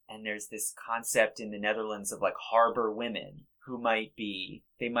town. And there's this concept in the Netherlands of like harbor women who might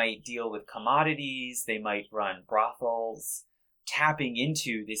deal with commodities, they might run brothels, tapping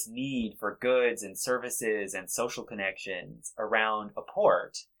into this need for goods and services and social connections around a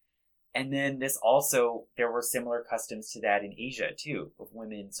port. And then there were similar customs to that in Asia too, of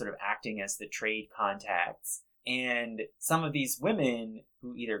women sort of acting as the trade contacts. And some of these women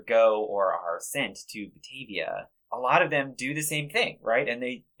who either go or are sent to Batavia, a lot of them do the same thing, right? And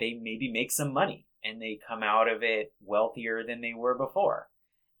they maybe make some money and they come out of it wealthier than they were before.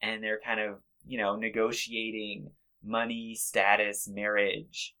 And they're kind of, negotiating money, status,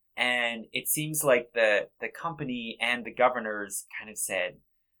 marriage. And it seems like the company and the governors kind of said,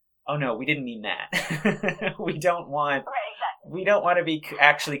 oh no, we didn't mean that. We don't want to be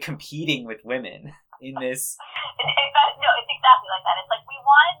actually competing with women in this. No, it's exactly like that. It's like we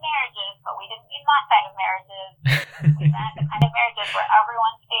wanted marriages, but we didn't mean that kind of marriages. We meant the kind of marriages where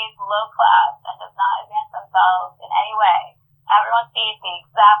everyone stays low class and does not advance themselves in any way. Everyone stays the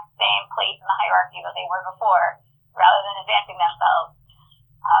exact same place in the hierarchy that they were before, rather than advancing themselves.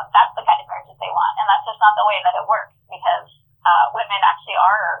 That's the kind of marriages they want, and that's just not the way that it works, because women actually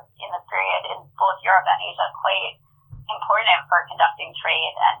are, in this period, in both Europe and Asia, quite important for conducting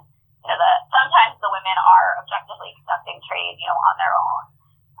trade. And sometimes the women are objectively conducting trade, on their own,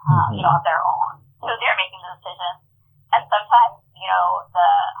 of their own. They're making the decisions. And sometimes, the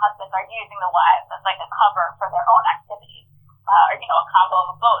husbands are using the wives as like a cover for their own activities, or, a combo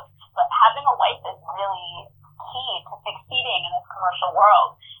of both. But having a wife is really key to succeeding in this commercial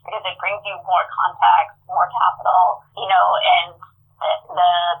world, because it brings you more contacts, more capital, and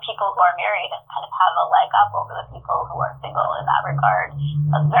the people who are married kind of have a leg up over the people who are single in that regard.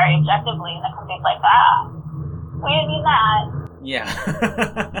 That's very objectively, and the company's like, we didn't mean that. Yeah.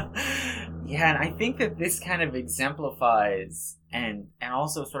 Yeah, and I think that this kind of exemplifies and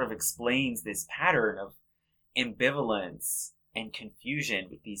also sort of explains this pattern of ambivalence and confusion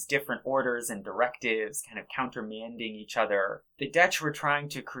with these different orders and directives kind of countermanding each other. The Dutch were trying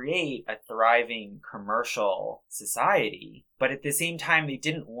to create a thriving commercial society, but at the same time they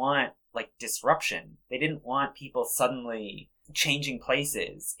didn't want disruption. They didn't want people suddenly changing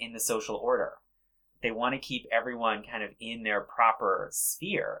places in the social order. They want to keep everyone kind of in their proper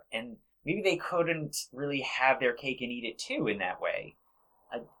sphere, and maybe they couldn't really have their cake and eat it too in that way.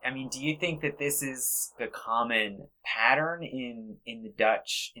 I mean, do you think that this is the common pattern in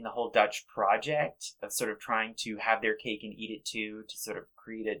the whole Dutch project of sort of trying to have their cake and eat it too, to sort of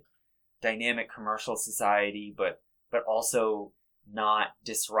create a dynamic commercial society, but also not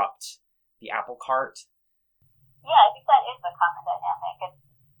disrupt the apple cart? Yeah, I think that is the common dynamic. It's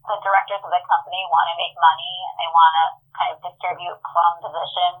the directors of the company want to make money, and they want to kind of distribute plum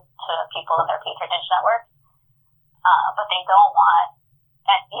positions to people in their patronage network, but they don't want.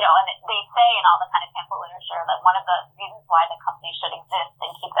 And they say in all the kind of pamphlet literature that one of the reasons why the company should exist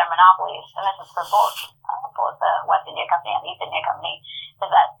and keep their monopolies, and this is for both the West India Company and the East India Company, is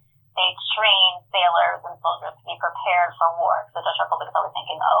that they train sailors and soldiers to be prepared for war. Because the Dutch Republic is always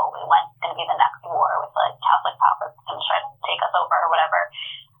thinking, when's going to be the next war with the Catholic powers and try to take us over or whatever.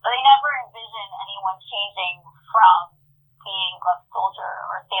 But they never envision anyone changing from being a soldier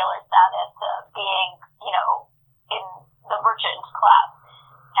or sailor status to being, in the merchant class.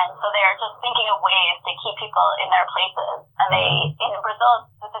 And so they're just thinking of ways to keep people in their places. And in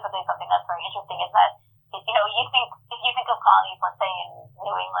Brazil specifically, something that's very interesting is that, if you think of colonies, let's say in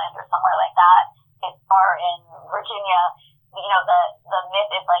New England or somewhere like that, or in Virginia, the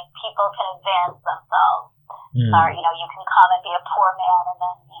myth is like people can advance themselves, or, you can come and be a poor man and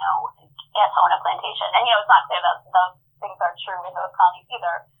then, own a plantation. And, it's not clear that those things are true in those colonies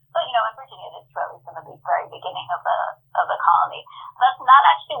either. But, in Virginia, it's really from the very beginning of the colony. That's not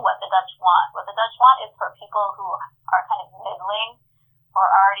actually what the Dutch want. What the Dutch want is for people who are kind of middling or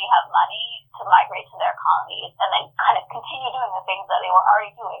already have money to migrate to their colonies and then kind of continue doing the things that they were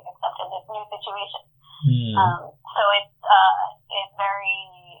already doing, except in this new situation. So it's very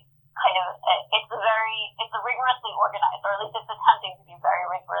kind of, it's rigorously organized, or at least it's attempting to be very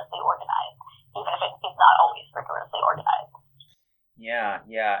rigorously organized, even if it's not always rigorously organized. Yeah.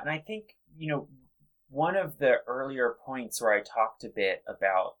 And I think, one of the earlier points where I talked a bit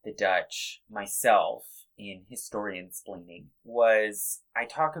about the Dutch myself in Historiansplaining was I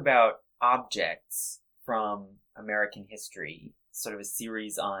talk about objects from American history, sort of a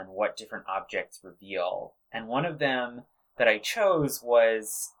series on what different objects reveal. And one of them that I chose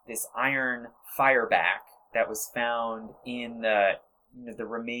was this iron fireback that was found in the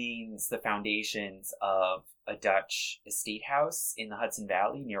remains, the foundations of a Dutch estate house in the Hudson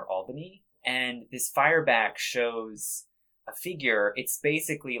Valley near Albany. And this fireback shows a figure. It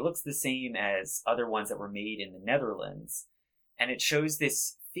looks the same as other ones that were made in the Netherlands. And it shows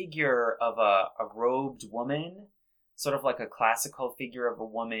this figure of a robed woman, sort of like a classical figure of a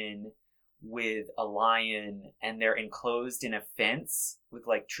woman with a lion, and they're enclosed in a fence with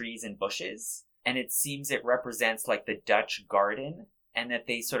like trees and bushes. And it seems it represents like the Dutch garden, and that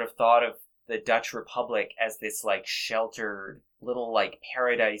they sort of thought of the Dutch Republic as this like sheltered little like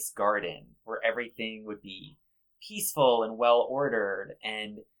paradise garden where everything would be peaceful and well ordered,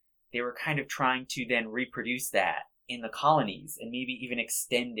 and they were kind of trying to then reproduce that in the colonies and maybe even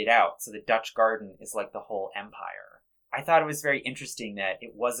extend it out so the Dutch garden is like the whole empire. I thought it was very interesting that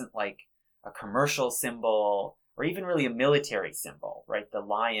it wasn't like a commercial symbol or even really a military symbol, right? The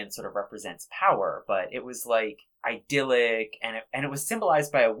lion sort of represents power, but it was like idyllic, and it was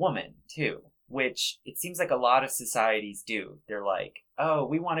symbolized by a woman too, which it seems like a lot of societies do. They're like, oh,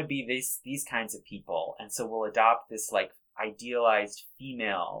 we want to be these kinds of people, and so we'll adopt this like idealized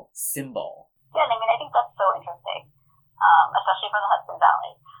female symbol. Yeah, I think that's so interesting, especially for the Hudson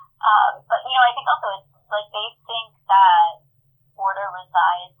Valley. But I think also it's like they think that order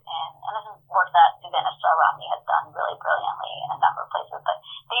resides in, and this is work that Suzanne Estrell Romney has done really brilliantly in a number of places, but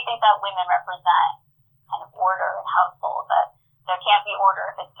they think that women represent kind of order in households, that there can't be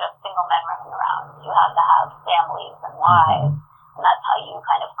order if it's just single men running around. You have to have families and wives, and that's how you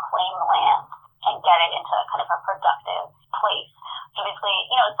kind of claim land and get it into kind of a productive place. So basically,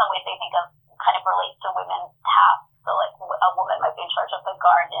 in some ways they think of kind of relates to women's tasks. So like a woman might be in charge of the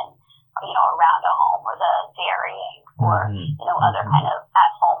garden, around a home, or the dairying, or, other kind of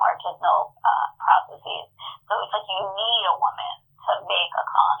at-home artisanal processes. So it's like you need a woman to make a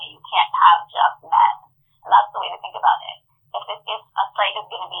colony. You can't have just men. And that's the way to think about it. If a site is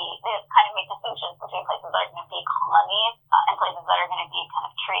going to be, they kind of make distinctions between places that are going to be colonies and places that are going to be kind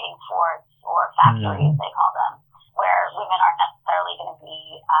of trading forts or factories, they call them, where women aren't necessarily going to be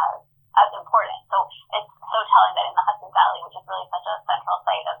as important. So it's so telling that in the Hudson Valley, which is really such a central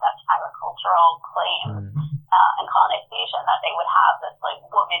site of Dutch agricultural claims and colonization, that they would have this like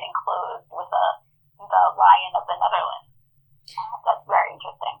woman enclosed with the lion of the Netherlands. That's very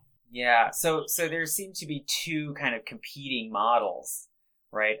interesting. Yeah, so there seem to be two kind of competing models,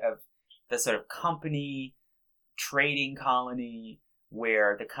 right, of the sort of company trading colony,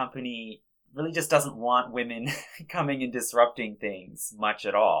 where the company really just doesn't want women coming and disrupting things much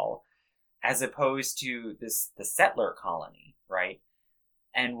at all, as opposed to the settler colony, right?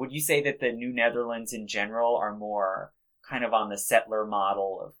 And would you say that the New Netherlands in general are more kind of on the settler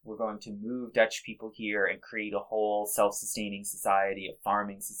model of we're going to move Dutch people here and create a whole self-sustaining society, a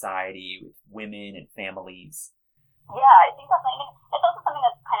farming society with women and families? Yeah, I think definitely. It's also something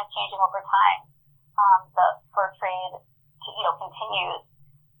that's kind of changing over time. The fur trade, continues,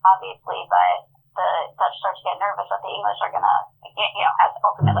 obviously, but the Dutch start to get nervous that the English are going to, as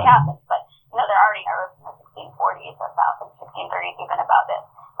ultimately happens. But, they're already nervous in the 1640s about, the 1630s even about this.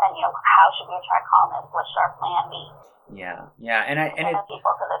 And, how should we attract colonists? What should our plan be? Yeah, and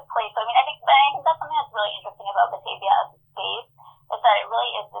people to this place. So, I think that's something that's really interesting about Batavia as a space, is that it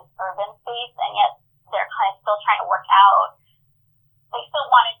really is this urban space, and yet they're kind of still trying to work out. They still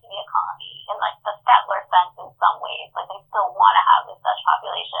want it to be a colony in like the settler sense in some ways. Like they still want to have this Dutch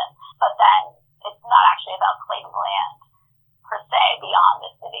population, but then it's not actually about claiming land per se beyond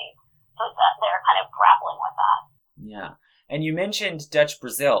the city. So they're kind of grappling with that. Yeah. And you mentioned Dutch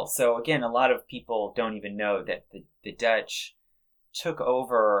Brazil. So again, a lot of people don't even know that the Dutch took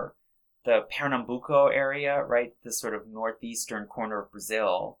over the Pernambuco area, right? The sort of northeastern corner of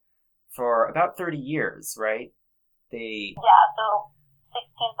Brazil for about 30 years, right? Yeah, so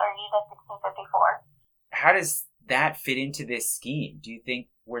 1630 to 1654. How does that fit into this scheme? Do you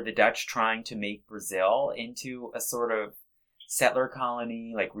think were the Dutch trying to make Brazil into a sort of settler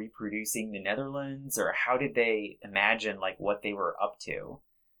colony, like reproducing the Netherlands, or how did they imagine like what they were up to?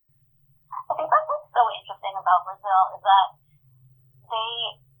 I think that's what's so interesting about Brazil is that they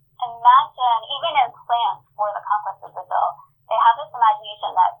imagine, even in plans for the conquest of Brazil, they have this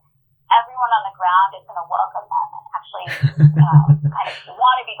imagination that everyone on the ground is going to welcome them and actually kind of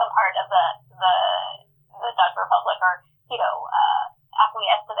want to become part of the Dutch Republic or,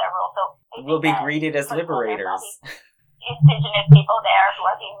 acquiesce to their rule. So we'll be greeted as liberators. Indigenous people there who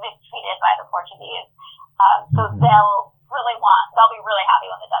are being mistreated by the Portuguese. So they'll be really happy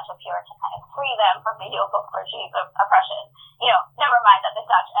when the Dutch appear to kind of free them from the yoke of Portuguese oppression. Never mind that the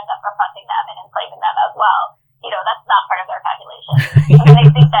Dutch end up oppressing them and enslaving them as well. That's not part of their calculation. I mean, they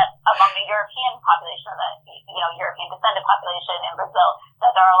think that among the European population, or the European descendant population in Brazil,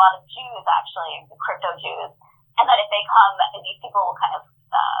 that there are a lot of Jews, actually, crypto Jews, and that if they come, these people will kind of,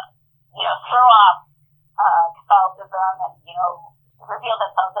 throw off Catholicism and, reveal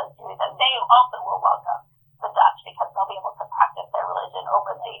themselves as Jews, and they also will welcome the Dutch because they'll be able to practice their religion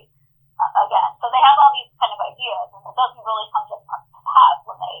openly again. So they have all these kind of ideas, and it doesn't really come to pass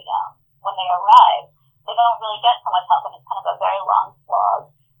when they arrive. They don't really get so much help, and it's kind of a very long slog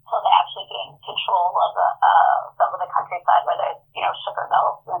till they actually gain control of some of the countryside, whether it's sugar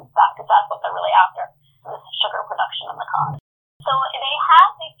mills and that, because that's what they're really after, this sugar production in the colony. So they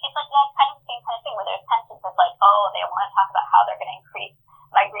have it's like that kind of same kind of thing where there's tensions. It's like, they want to talk about how they're going to increase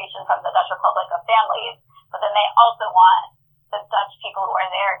migration from the Dutch Republic of families, but then they also want the Dutch people who are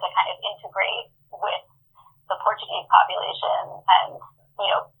there to kind of integrate with the Portuguese population and,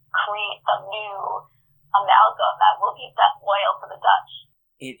 create some new amalgam that will be loyal to the Dutch.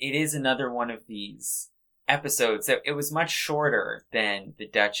 It is another one of these episodes that it was much shorter than the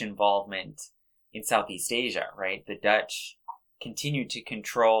Dutch involvement in Southeast Asia, right? The Dutch continued to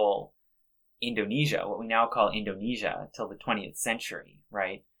control Indonesia, what we now call Indonesia, till the 20th century,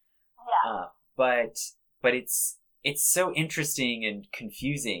 right? Yeah. But it's so interesting and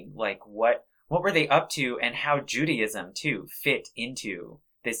confusing, like what were they up to and how Judaism too fit into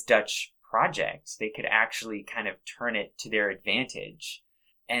this Dutch project. They could actually kind of turn it to their advantage.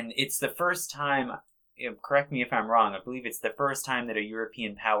 And it's the first time, correct me if I'm wrong, I believe it's the first time that a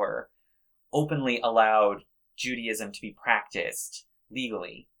European power openly allowed Judaism to be practiced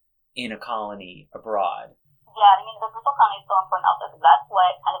legally in a colony abroad. Yeah, I mean, the Brazil colony is so important also because that's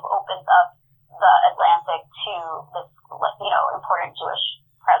what kind of opens up the Atlantic to this, important Jewish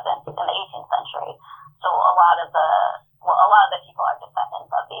presence in the 18th century. So a lot of the people are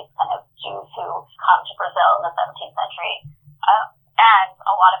descendants of these kind of Jews who come to Brazil in the 17th century. And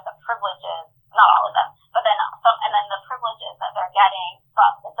a lot of the privileges, not all of them, but then some, and then the privileges that they're getting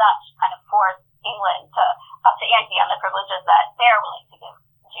from the Dutch kind of force England to up the ante on the privileges that they're willing to give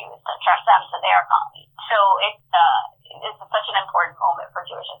Jews to trust them to their colony. So it's such an important moment for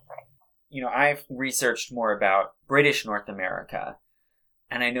Jewish history. I've researched more about British North America,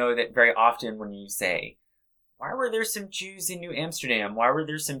 and I know that very often when you say, why were there some Jews in New Amsterdam? Why were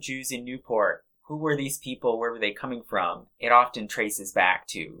there some Jews in Newport? Who were these people? Where were they coming from? It often traces back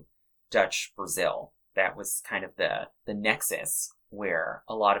to Dutch Brazil. That was kind of the nexus where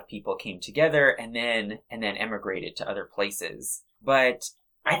a lot of people came together and then emigrated to other places. But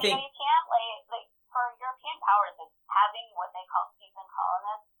I think you can't like for European powers, having what they call seasoned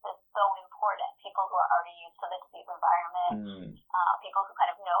colonists is so important. People who are already used to the deep environment, people who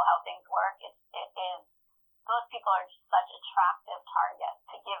kind of know how things work. It is those people are just such attractive targets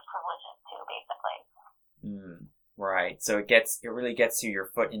to give privileges to, basically. Right. So it really gets you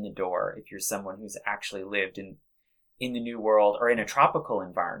your foot in the door if you're someone who's actually lived in the New World or in a tropical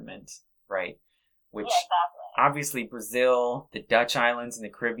environment, right? Which exactly. Obviously Brazil, the Dutch islands in the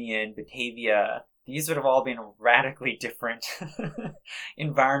Caribbean, Batavia, these would have all been radically different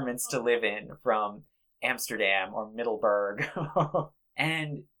environments to live in from Amsterdam or Middelburg.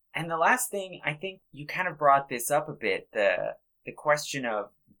 And the last thing, I think you kind of brought this up a bit, the question of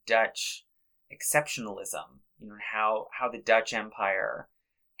Dutch exceptionalism, how the Dutch Empire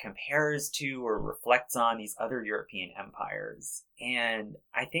compares to or reflects on these other European empires. And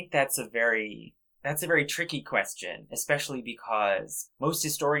I think that's a very tricky question, especially because most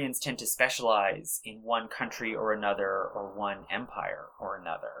historians tend to specialize in one country or another or one empire or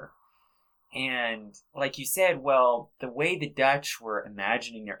another. And like you said, well, the way the Dutch were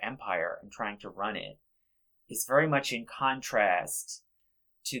imagining their empire and trying to run it is very much in contrast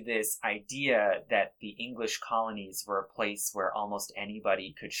to this idea that the English colonies were a place where almost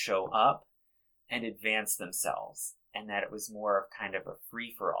anybody could show up and advance themselves. and that it was more of kind of a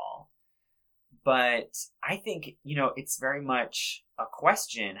free-for-all. But I think, it's very much a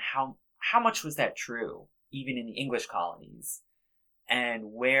question, how much was that true, even in the English colonies? And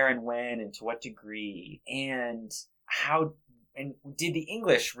where and when and to what degree? And did the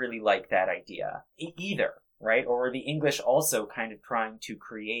English really like that idea either, right? Or were the English also kind of trying to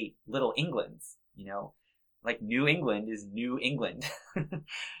create little Englands, like New England is New England,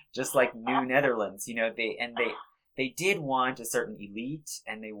 just like New Netherlands, they did want a certain elite,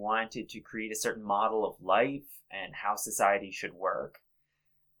 and they wanted to create a certain model of life and how society should work.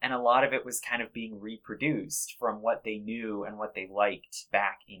 And a lot of it was kind of being reproduced from what they knew and what they liked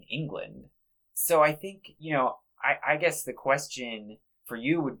back in England. So I think, I guess the question for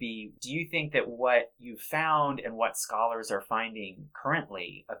you would be, do you think that what you've found and what scholars are finding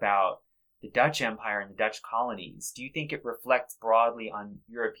currently about the Dutch Empire and the Dutch colonies, do you think it reflects broadly on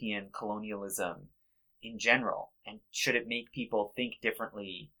European colonialism in general? And should it make people think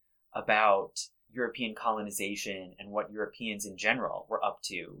differently about European colonization and what Europeans in general were up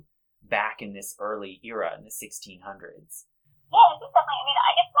to back in this early era in the 1600s? Yeah, I think definitely. I mean,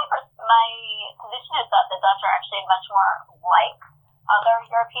 I guess my position is that the Dutch are actually much more like other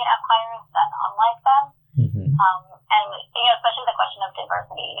European empires than unlike them. Mm-hmm. And, especially the question of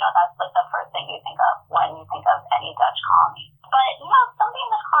diversity, that's like the first thing you think of when you think of any Dutch colony. But, some of the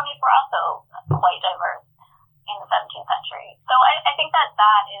English colonies were also quite diverse in the 17th century. So I think that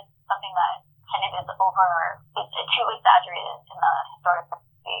is something that kind of is too exaggerated in the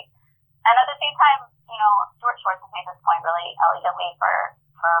historiography. And at the same time, Stuart Schwartz has made this point really elegantly for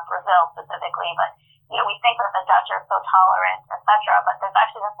Brazil specifically, but, we think that the Dutch are so tolerant, etc., but there's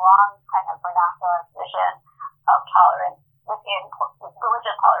actually this long kind of vernacular tradition of tolerance within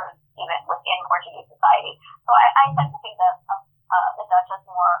religious tolerance, even within Portuguese society. So I tend to think that the Dutch is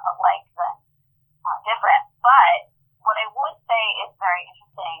more alike than different. But what I would say is very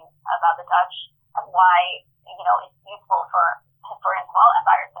interesting about the Dutch and why, it's useful for historians of all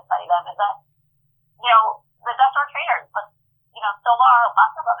empires to study them is that, the Dutch are traders, but, so are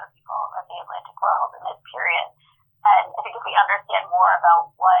lots of other people in the Atlantic world in this period. And I think if we understand more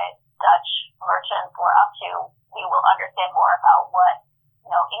about what Dutch merchants were up to, we will understand more about what,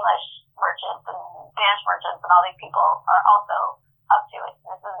 English merchants and Spanish merchants and all these people are also up to. We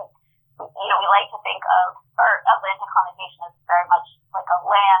like to think of, or Atlantic colonization as very much like a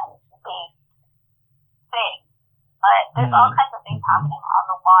land-based thing. But there's all kinds of things happening on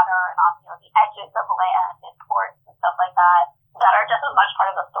the water and on, the edges of land and ports and stuff like that are just as much part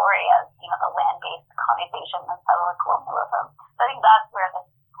of the story as, the land-based colonization and settler colonialism. So I think that's where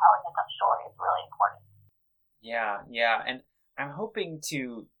telling the Dutch story is really important. Yeah. And I'm hoping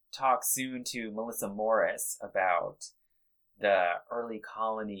to talk soon to Melissa Morris about the early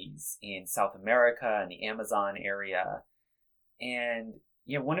colonies in South America and the Amazon area. And,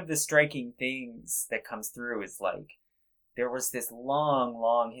 one of the striking things that comes through is there was this long,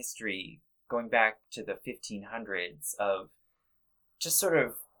 long history going back to the 1500s of just sort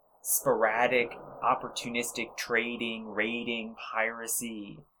of sporadic, opportunistic trading, raiding,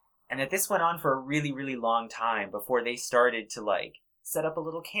 piracy. And that this went on for a really, really long time before they started to set up a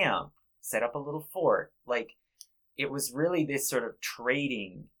little camp, set up a little fort. It was really this sort of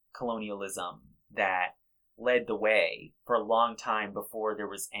trading colonialism that led the way for a long time before there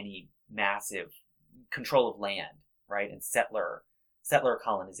was any massive control of land, right? And settler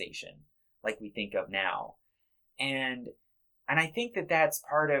colonization like we think of now. And I think that that's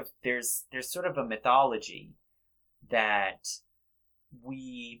part of, there's sort of a mythology that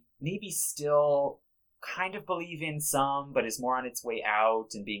we maybe still kind of believe in some, but is more on its way out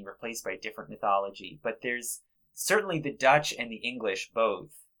and being replaced by a different mythology. But there's certainly the Dutch and the English both,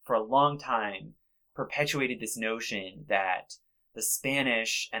 for a long time, perpetuated this notion that the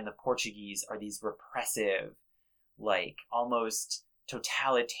Spanish and the Portuguese are these repressive, almost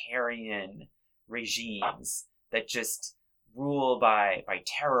totalitarian regimes that just rule by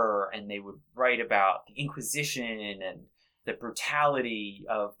terror, and they would write about the Inquisition and the brutality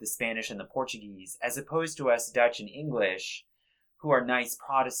of the Spanish and the Portuguese, as opposed to us Dutch and English, who are nice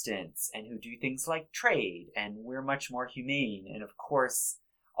Protestants and who do things like trade, and we're much more humane. And of course,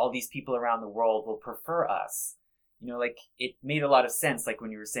 all these people around the world will prefer us. It made a lot of sense,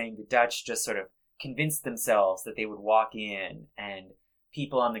 when you were saying the Dutch just sort of convinced themselves that they would walk in and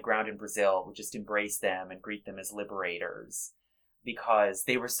people on the ground in Brazil would just embrace them and greet them as liberators because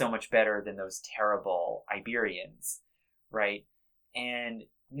they were so much better than those terrible Iberians, right? And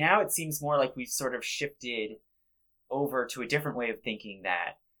now it seems more like we've sort of shifted over to a different way of thinking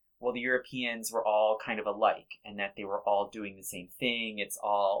that, well, the Europeans were all kind of alike and that they were all doing the same thing. It's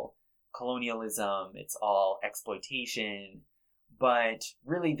all colonialism, it's all exploitation. But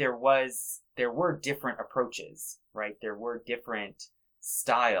really there were different approaches, right? There were different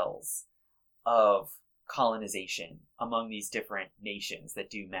styles of colonization among these different nations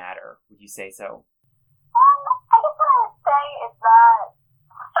that do matter. Would you say so? I guess what I would say is that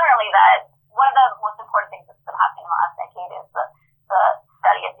certainly that one of the most important things that's been happening in the last decade is the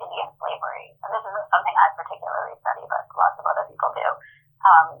study of Indian slavery. And this isn't something I particularly study, but lots of other people do.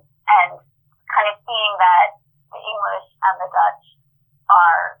 And kind of seeing that the English and the Dutch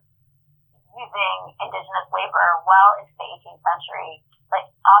are using indigenous labor well into the 18th century,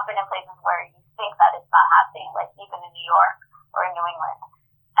 like often in places where you think that it's not happening, like even in New York or in New England.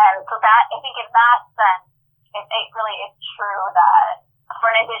 And so that, I think in that sense, it really is true that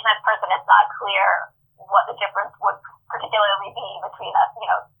for an indigenous person, it's not clear what the difference would particularly be between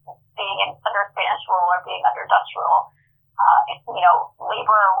being under Spanish rule or being under Dutch rule.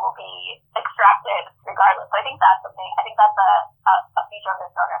 Labor will be extracted regardless. So I think that's something. I think that's a feature of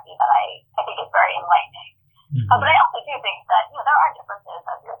historiography that I think is very enlightening. Mm-hmm. But I also do think that there are differences,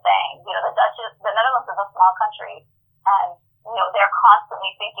 as you're saying. The Netherlands is a small country, and they're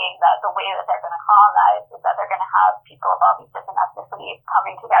constantly thinking that the way that they're going to colonize is that they're going to have people of all these different ethnicities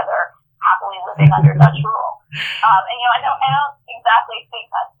coming together, happily living under Dutch rule. I don't exactly think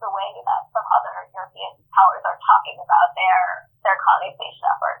that's the way that some other European powers are talking about their colonization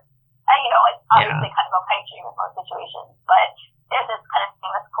efforts. And it's obviously kind of a pipe dream in most situations, but there's this kind of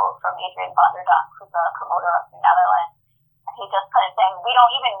famous quote from Adrian van der Donck, who's a promoter of New Netherlands, and he just kind of saying, we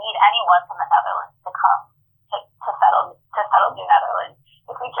don't even need anyone from the Netherlands to come to settle New Netherlands.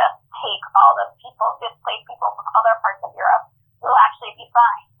 If we just take all the displaced people from other parts of Europe, we'll actually be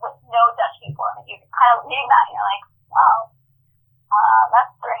fine with no Dutch people. And you kind of reading that, and you're like, wow,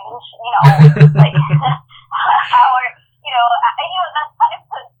 that's strange. Like how are that's kind of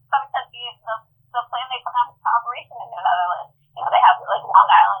to some extent the plan they put into operation in New Netherlands. They have like Long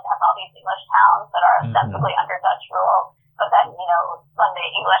Island has all these English towns that are ostensibly under Dutch rule, but then when the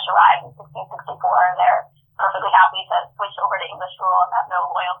English arrived in 1664, they're perfectly happy to switch over to English rule and have no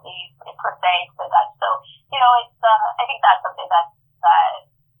loyalty per se to the Dutch. So it's I think that's something that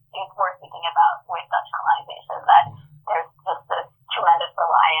is worth thinking about with Dutch colonization, that there's just this tremendous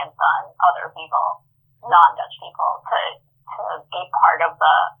reliance on other people, non-Dutch people, to be part of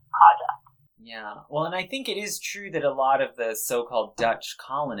the project. Yeah, well, and I think it is true that a lot of the so-called Dutch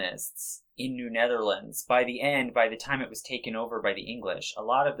colonists in New Netherlands, by the time it was taken over by the English, a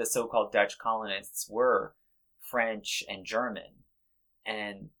lot of the so-called Dutch colonists were French and German.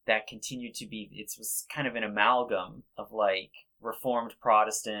 And that continued to be, it was kind of an amalgam of like Reformed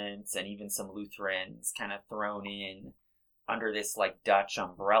Protestants and even some Lutherans kind of thrown in under this like Dutch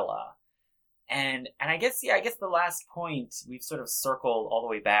umbrella. And I guess the last point, we've sort of circled all the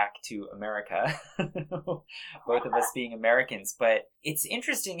way back to America, both of us being Americans. But it's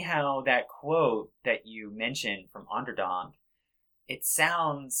interesting how that quote that you mentioned from Onderdonk, it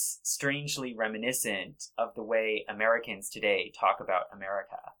sounds strangely reminiscent of the way Americans today talk about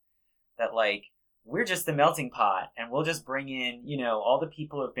America. That like, we're just the melting pot and we'll just bring in, all the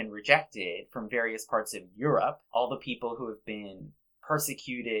people who have been rejected from various parts of Europe, all the people who have been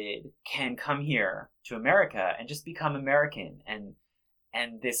persecuted can come here to America and just become American,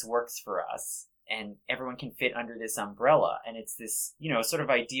 and this works for us, and everyone can fit under this umbrella. And it's this, sort of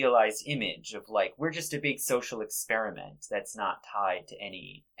idealized image of like, we're just a big social experiment that's not tied to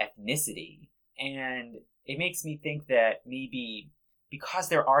any ethnicity. And it makes me think that maybe because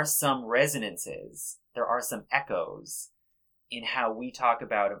there are some resonances, there are some echoes in how we talk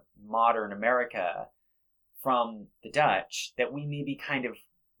about modern America from the Dutch, that we maybe kind of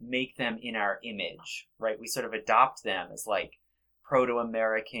make them in our image, right? We sort of adopt them as like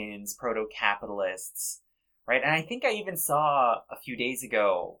proto-Americans, proto-capitalists, right? And I think I even saw a few days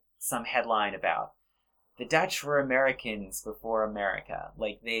ago some headline about the Dutch were Americans before America.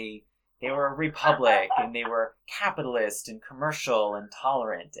 Like they were a republic and they were capitalist and commercial and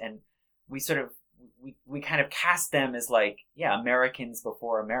tolerant. And we sort of, we kind of cast them as like, yeah, Americans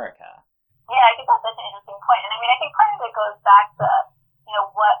before America. Yeah, I think that's such an interesting point. And I think part of it goes back to,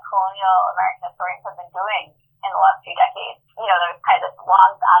 what colonial American historians have been doing in the last few decades. There's kind of this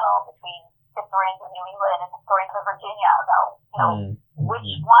long battle between historians of New England and historians of Virginia about,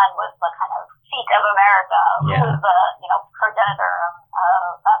 which one was the kind of seat of America, who was the, progenitor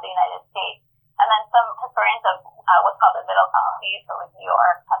of the United States. And then some historians of what's called the Middle Colonies, so like New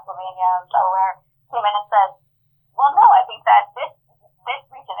York, Pennsylvania, Delaware, came in and said, well, no, I think that this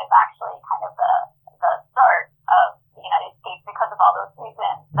region is actually kind of the start of the United States because of all those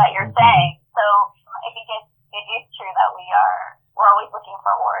reasons that you're saying. So I think it is true that we're always looking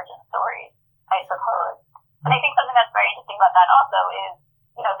for origin stories.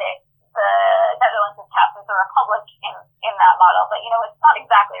 the Netherlands is cast as a republic in that model, but it's not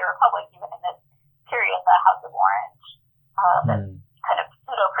exactly a republic even in this period. The House of Orange, the kind of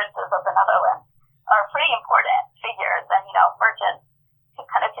pseudo princes of the Netherlands, are pretty important figures, and merchants can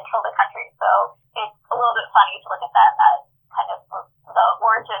kind of control the country. So it's a little bit funny to look at them as kind of the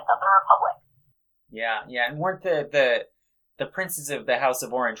origins of the republic. Yeah, and weren't the princes of the House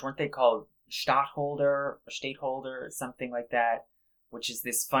of Orange, weren't they called Stadtholder or something like that? Which is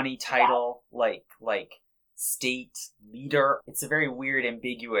this funny title, like state leader. It's a very weird,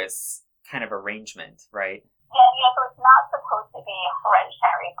 ambiguous kind of arrangement, right? Yeah, so it's not supposed to be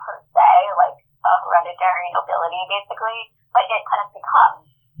hereditary per se, like a hereditary nobility, basically, but it kind of becomes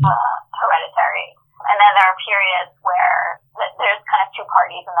hereditary. And then there are periods where there's kind of two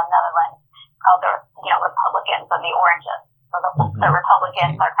parties in the Netherlands called the Republicans and the Oranges. So the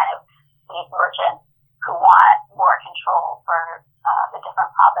Republicans are kind of these merchants who want more control for the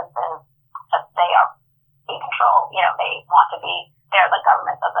different provinces that they are in control. They want to be, they're the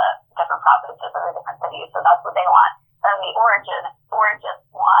governments of the different provinces or the different cities, so that's what they want. And the Oranges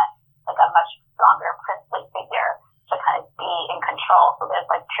want like a much stronger princely figure to kind of be in control. So there's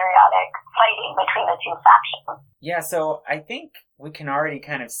like periodic fighting between the two factions. Yeah, so I think we can already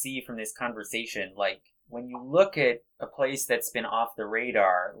kind of see from this conversation, like, when you look at a place that's been off the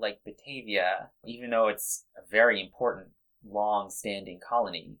radar, like Batavia, even though it's a very important, long-standing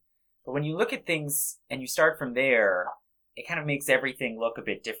colony, but when you look at things and you start from there, it kind of makes everything look a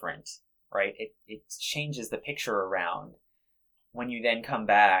bit different, right? It changes the picture around when you then come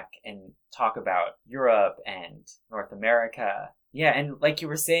back and talk about Europe and North America. Yeah, and like you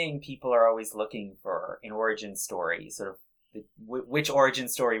were saying, people are always looking for an origin story, sort of which origin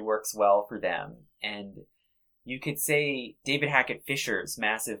story works well for them. And you could say David Hackett Fischer's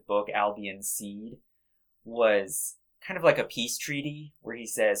massive book, Albion's Seed, was kind of like a peace treaty where he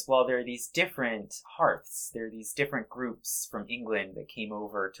says, well, there are these different hearths, there are these different groups from England that came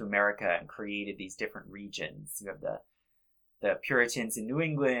over to America and created these different regions. You have the Puritans in New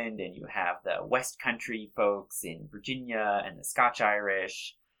England, and you have the West Country folks in Virginia, and the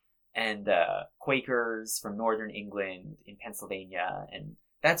Scotch-Irish, and the Quakers from northern England in Pennsylvania, and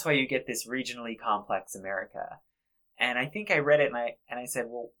that's why you get this regionally complex America. And I think I read it and I said,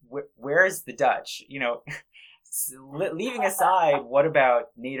 well, where's the Dutch? Leaving aside, what about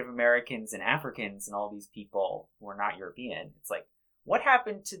Native Americans and Africans and all these people who are not European? It's like, what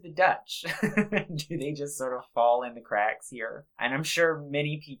happened to the Dutch? Do they just sort of fall in the cracks here? And I'm sure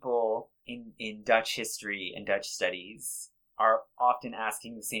many people in Dutch history and Dutch studies are often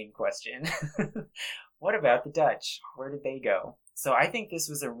asking the same question. What about the Dutch? Where did they go? So I think this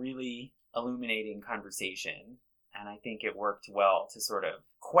was a really illuminating conversation, and I think it worked well to sort of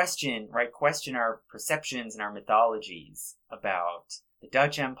question our perceptions and our mythologies about the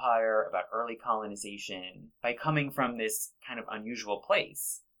Dutch Empire, about early colonization, by coming from this kind of unusual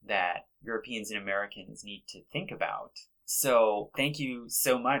place that Europeans and Americans need to think about. So thank you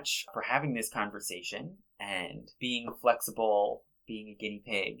so much for having this conversation and being flexible, being a guinea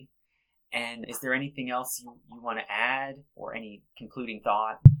pig. And is there anything else you want to add, or any concluding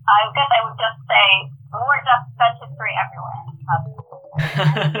thought? I guess I would just say more Dutch history everywhere.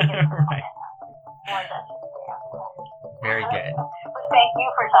 Right. More Dutch history everywhere. Very good. Thank you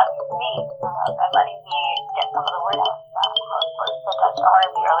for talking to me and letting me get some of the word out.